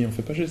le vit. On ne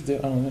fait pas juste dire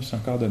 « Ah non, je suis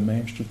encore de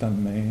même, je suis tout le temps de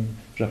même,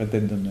 j'arrête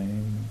d'être de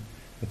même,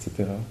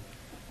 etc. »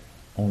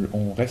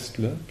 On reste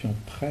là, puis on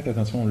prête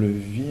attention, on le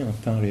vit en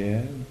temps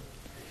réel.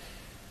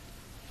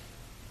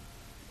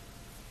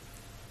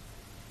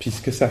 Puis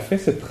ce que ça fait,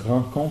 cette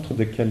rencontre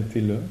de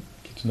qualité-là,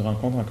 qui est une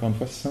rencontre, encore une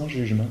fois, sans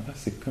jugement, ah,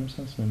 c'est comme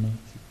ça en ce moment,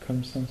 c'est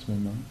comme ça en ce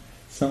moment,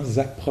 sans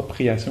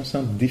appropriation,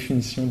 sans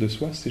définition de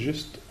soi, c'est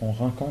juste, on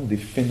rencontre des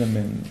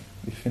phénomènes.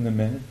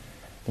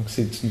 Donc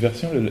c'est une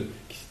version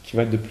qui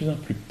va être de plus en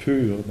plus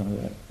pure dans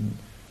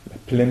la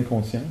pleine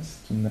conscience,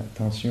 c'est une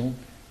attention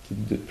qui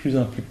est de plus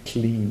en plus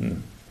clean.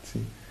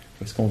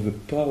 Parce qu'on ne veut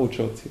pas autre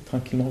chose.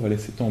 Tranquillement, on va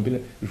laisser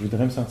tomber. Je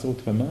voudrais me sentir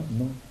autrement.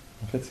 Non.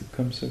 En fait, c'est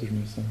comme ça que je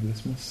me sens.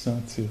 Laisse-moi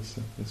sentir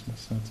ça.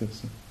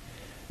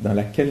 Dans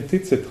la qualité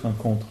de cette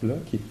rencontre-là,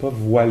 qui n'est pas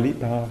voilée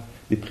par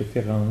des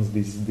préférences,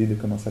 des idées de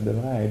comment ça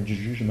devrait être, du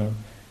jugement.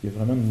 Il y a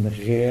vraiment une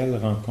réelle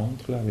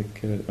rencontre là,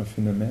 avec un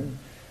phénomène.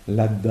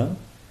 Là-dedans,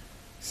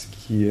 c'est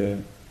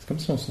comme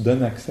si on se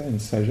donne accès à une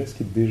sagesse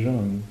qui est déjà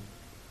en nous.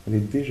 Elle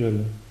est déjà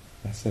là.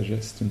 La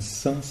sagesse, c'est une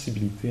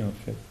sensibilité, en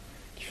fait,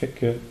 qui fait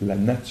que la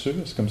nature,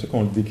 c'est comme ça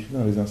qu'on le décrit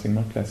dans les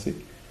enseignements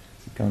classiques,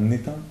 c'est qu'en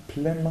étant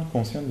pleinement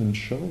conscient d'une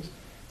chose,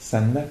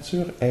 sa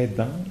nature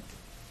aidante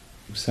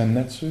ou sa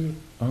nature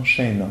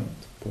enchaînante,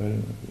 on pourrait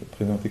le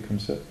présenter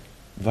comme ça,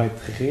 va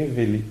être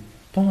révélée.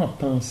 Pas en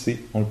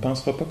pensée, on ne le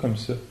pensera pas comme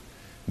ça,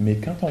 mais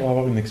quand on va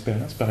avoir une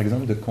expérience, par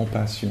exemple, de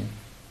compassion,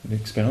 une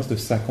expérience de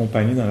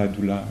s'accompagner dans la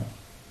douleur,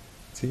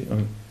 tu sais,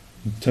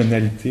 une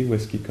tonalité où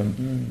est-ce qu'il est comme,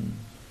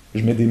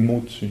 je mets des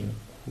mots dessus, là.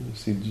 Oh,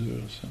 c'est dur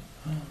ça.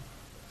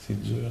 C'est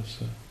dur,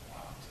 ça.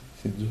 Wow,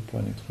 c'est dur pour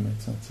un être humain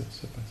de sentir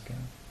ça, Pascal.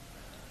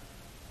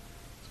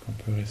 Est-ce qu'on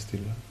peut rester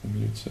là, au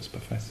milieu de ça? C'est pas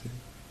facile.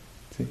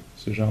 Tu sais,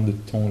 ce genre de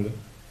ton-là,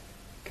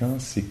 quand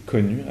c'est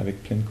connu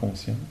avec pleine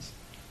conscience,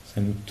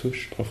 ça nous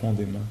touche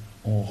profondément.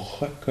 On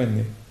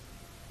reconnaît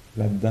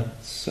là-dedans,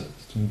 ça,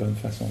 c'est une bonne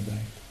façon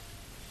d'être.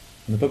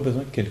 On n'a pas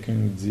besoin que quelqu'un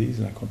nous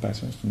dise la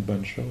compassion, c'est une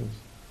bonne chose.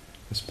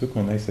 Il se peut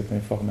qu'on ait cette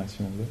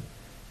information-là,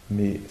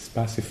 mais c'est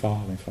pas assez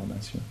fort,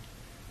 l'information.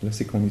 Là,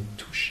 c'est qu'on est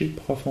touché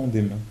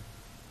profondément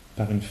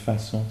par une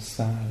façon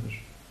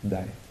sage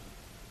d'être.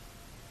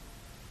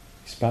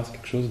 Il se passe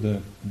quelque chose d'un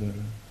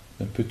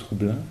peu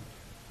troublant,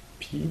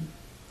 puis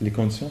les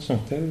conditions sont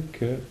telles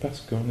que,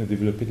 parce qu'on a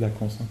développé de la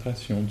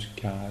concentration, du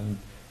calme,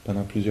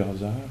 pendant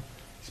plusieurs heures,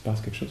 il se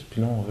passe quelque chose, puis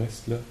là, on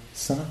reste là,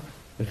 sans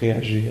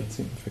réagir, tu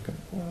sais, on fait comme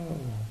 « Wow,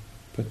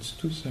 pas du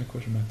tout ce à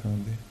quoi je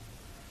m'attendais. »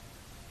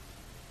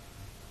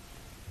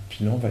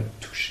 Puis là, on va être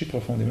touché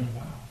profondément «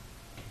 Wow,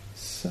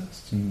 ça,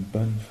 c'est une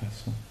bonne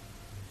façon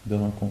de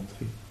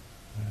rencontrer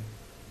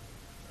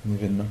un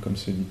événement comme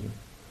celui-là. »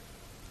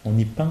 On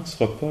n'y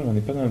pensera pas, on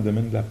n'est pas dans le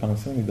domaine de la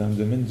pensée, on est dans le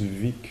domaine du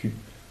vécu.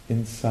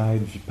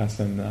 Inside,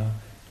 vipassana,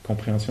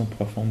 compréhension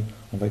profonde.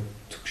 On va être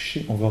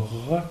touché, on va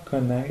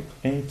reconnaître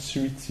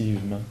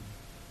intuitivement,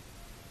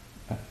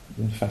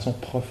 d'une façon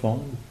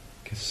profonde,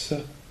 que ça,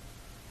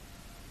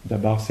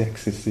 D'abord, c'est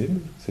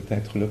accessible, cet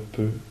être-là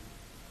peut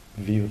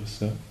vivre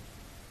ça,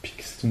 puis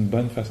que c'est une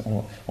bonne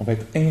façon. On va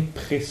être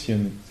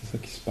impressionné, c'est ça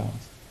qui se passe.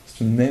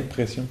 C'est une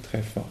impression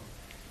très forte.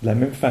 De la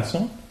même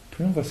façon,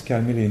 plus on va se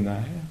calmer les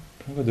nerfs,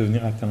 plus on va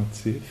devenir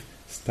attentif,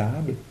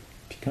 stable,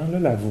 puis quand là,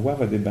 la voix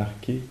va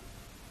débarquer,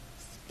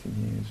 c'est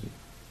niaiseux.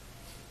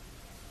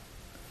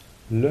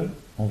 Là,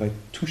 on va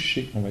être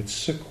touché, on va être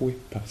secoué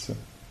par ça.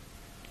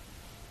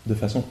 De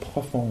façon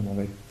profonde,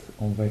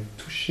 on va être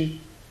touché,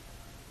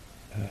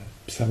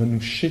 puis ça va nous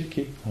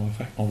shaker,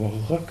 on va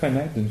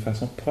reconnaître d'une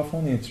façon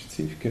profonde et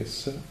intuitive que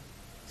ça,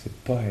 c'est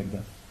pas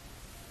aidant.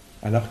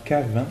 Alors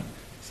qu'avant,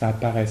 ça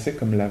apparaissait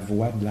comme la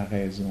voix de la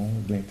raison,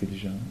 de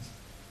l'intelligence,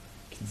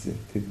 qui disait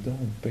 « t'es donc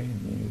ben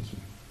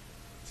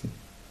niaiseux ».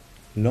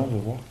 Là, on va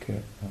voir que,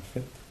 en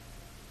fait,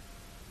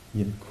 il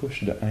y a une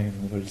couche de haine,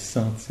 on va le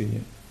sentir,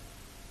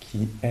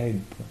 qui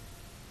aide pas.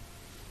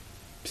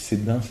 Puis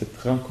c'est dans cette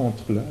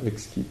rencontre-là, avec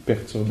ce qui est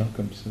perturbant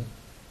comme ça,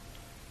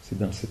 c'est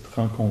dans cette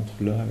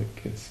rencontre-là,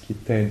 avec ce qui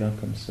est aidant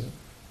comme ça,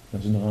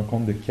 dans une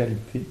rencontre de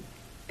qualité,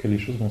 que les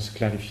choses vont se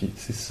clarifier.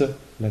 C'est ça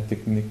la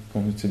technique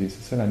qu'on utilise,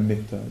 c'est ça la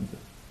méthode.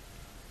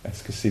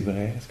 Est-ce que c'est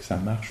vrai? Est-ce que ça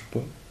marche ou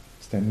pas?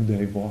 C'est à nous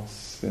d'aller voir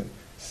si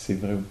c'est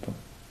vrai ou pas.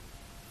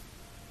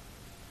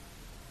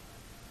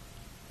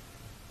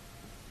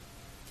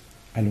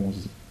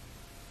 Allons-y.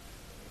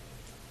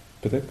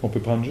 Peut-être qu'on peut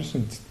prendre juste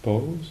une petite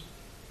pause,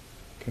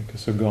 quelques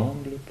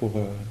secondes, là, pour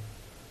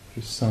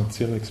juste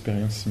sentir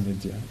l'expérience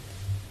immédiate.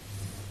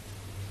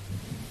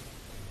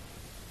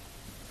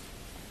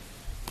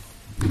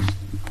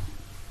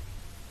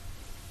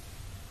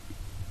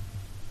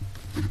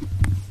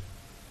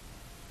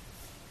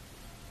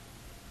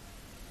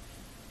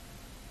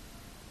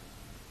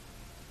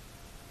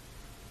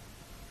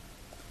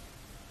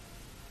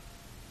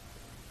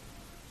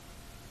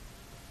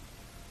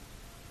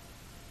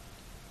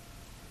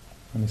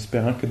 En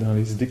espérant que dans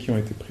les idées qui ont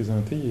été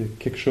présentées, il y ait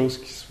quelque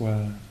chose qui soit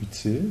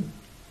utile.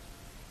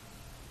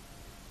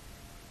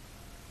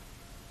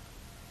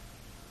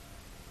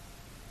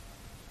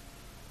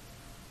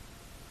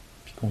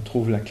 Puis qu'on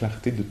trouve la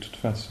clarté de toute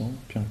façon,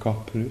 puis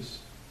encore plus,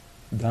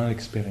 dans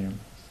l'expérience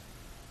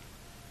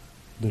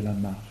de la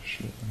marche,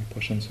 là, dans les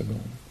prochaines secondes.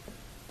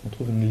 Qu'on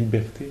trouve une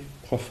liberté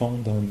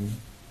profonde en nous,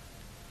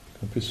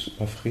 qu'on puisse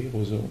offrir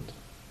aux autres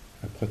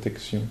la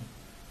protection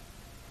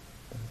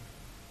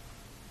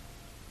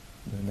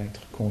d'un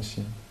être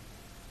conscient.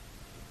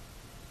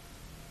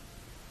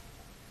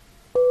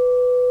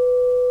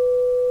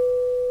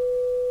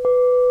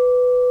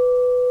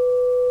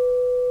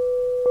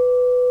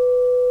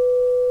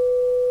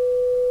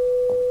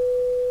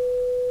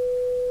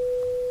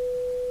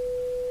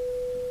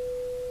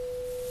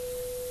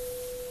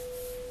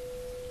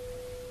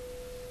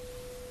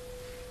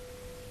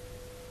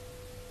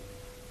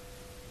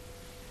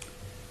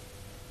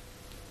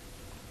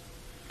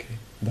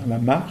 Dans la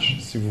marche,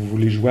 si vous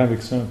voulez jouer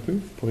avec ça un peu,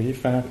 vous pourriez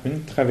faire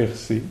une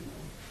traversée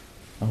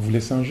en vous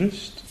laissant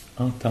juste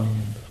entendre,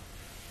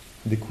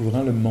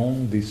 découvrant le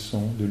monde des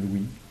sons de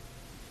l'ouïe.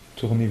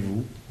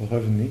 Tournez-vous,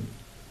 revenez,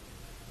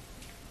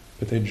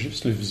 peut-être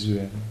juste le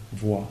visuel,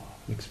 voir,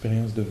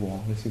 l'expérience de voir.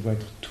 Laissez-vous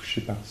être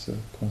touché par ça,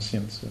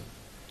 conscient de ça.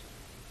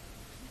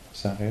 On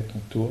s'arrête, on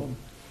tourne.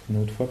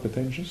 Une autre fois,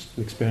 peut-être juste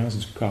l'expérience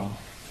du corps,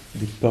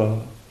 des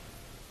pas,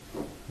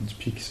 du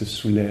pied qui se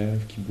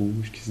soulève, qui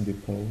bouge, qui se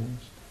dépose,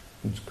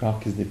 ou du corps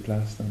qui se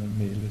déplace,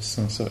 mais le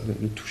sens,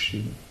 le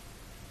toucher.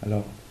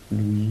 Alors,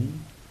 l'ouïe,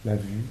 la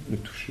vue, le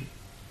toucher.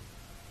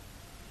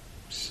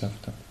 Si ça vous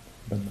tente.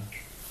 Bonne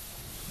marche.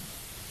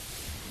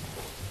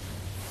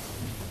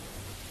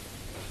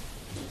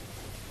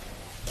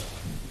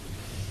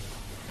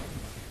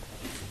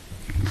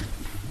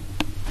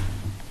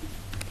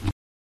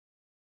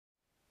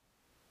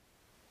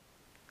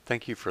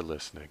 Thank you for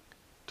listening.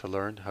 To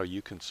learn how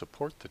you can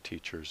support the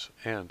teachers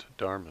and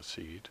Dharma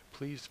Seed,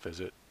 please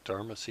visit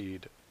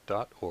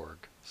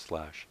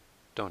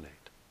dharmaseed.org/donate.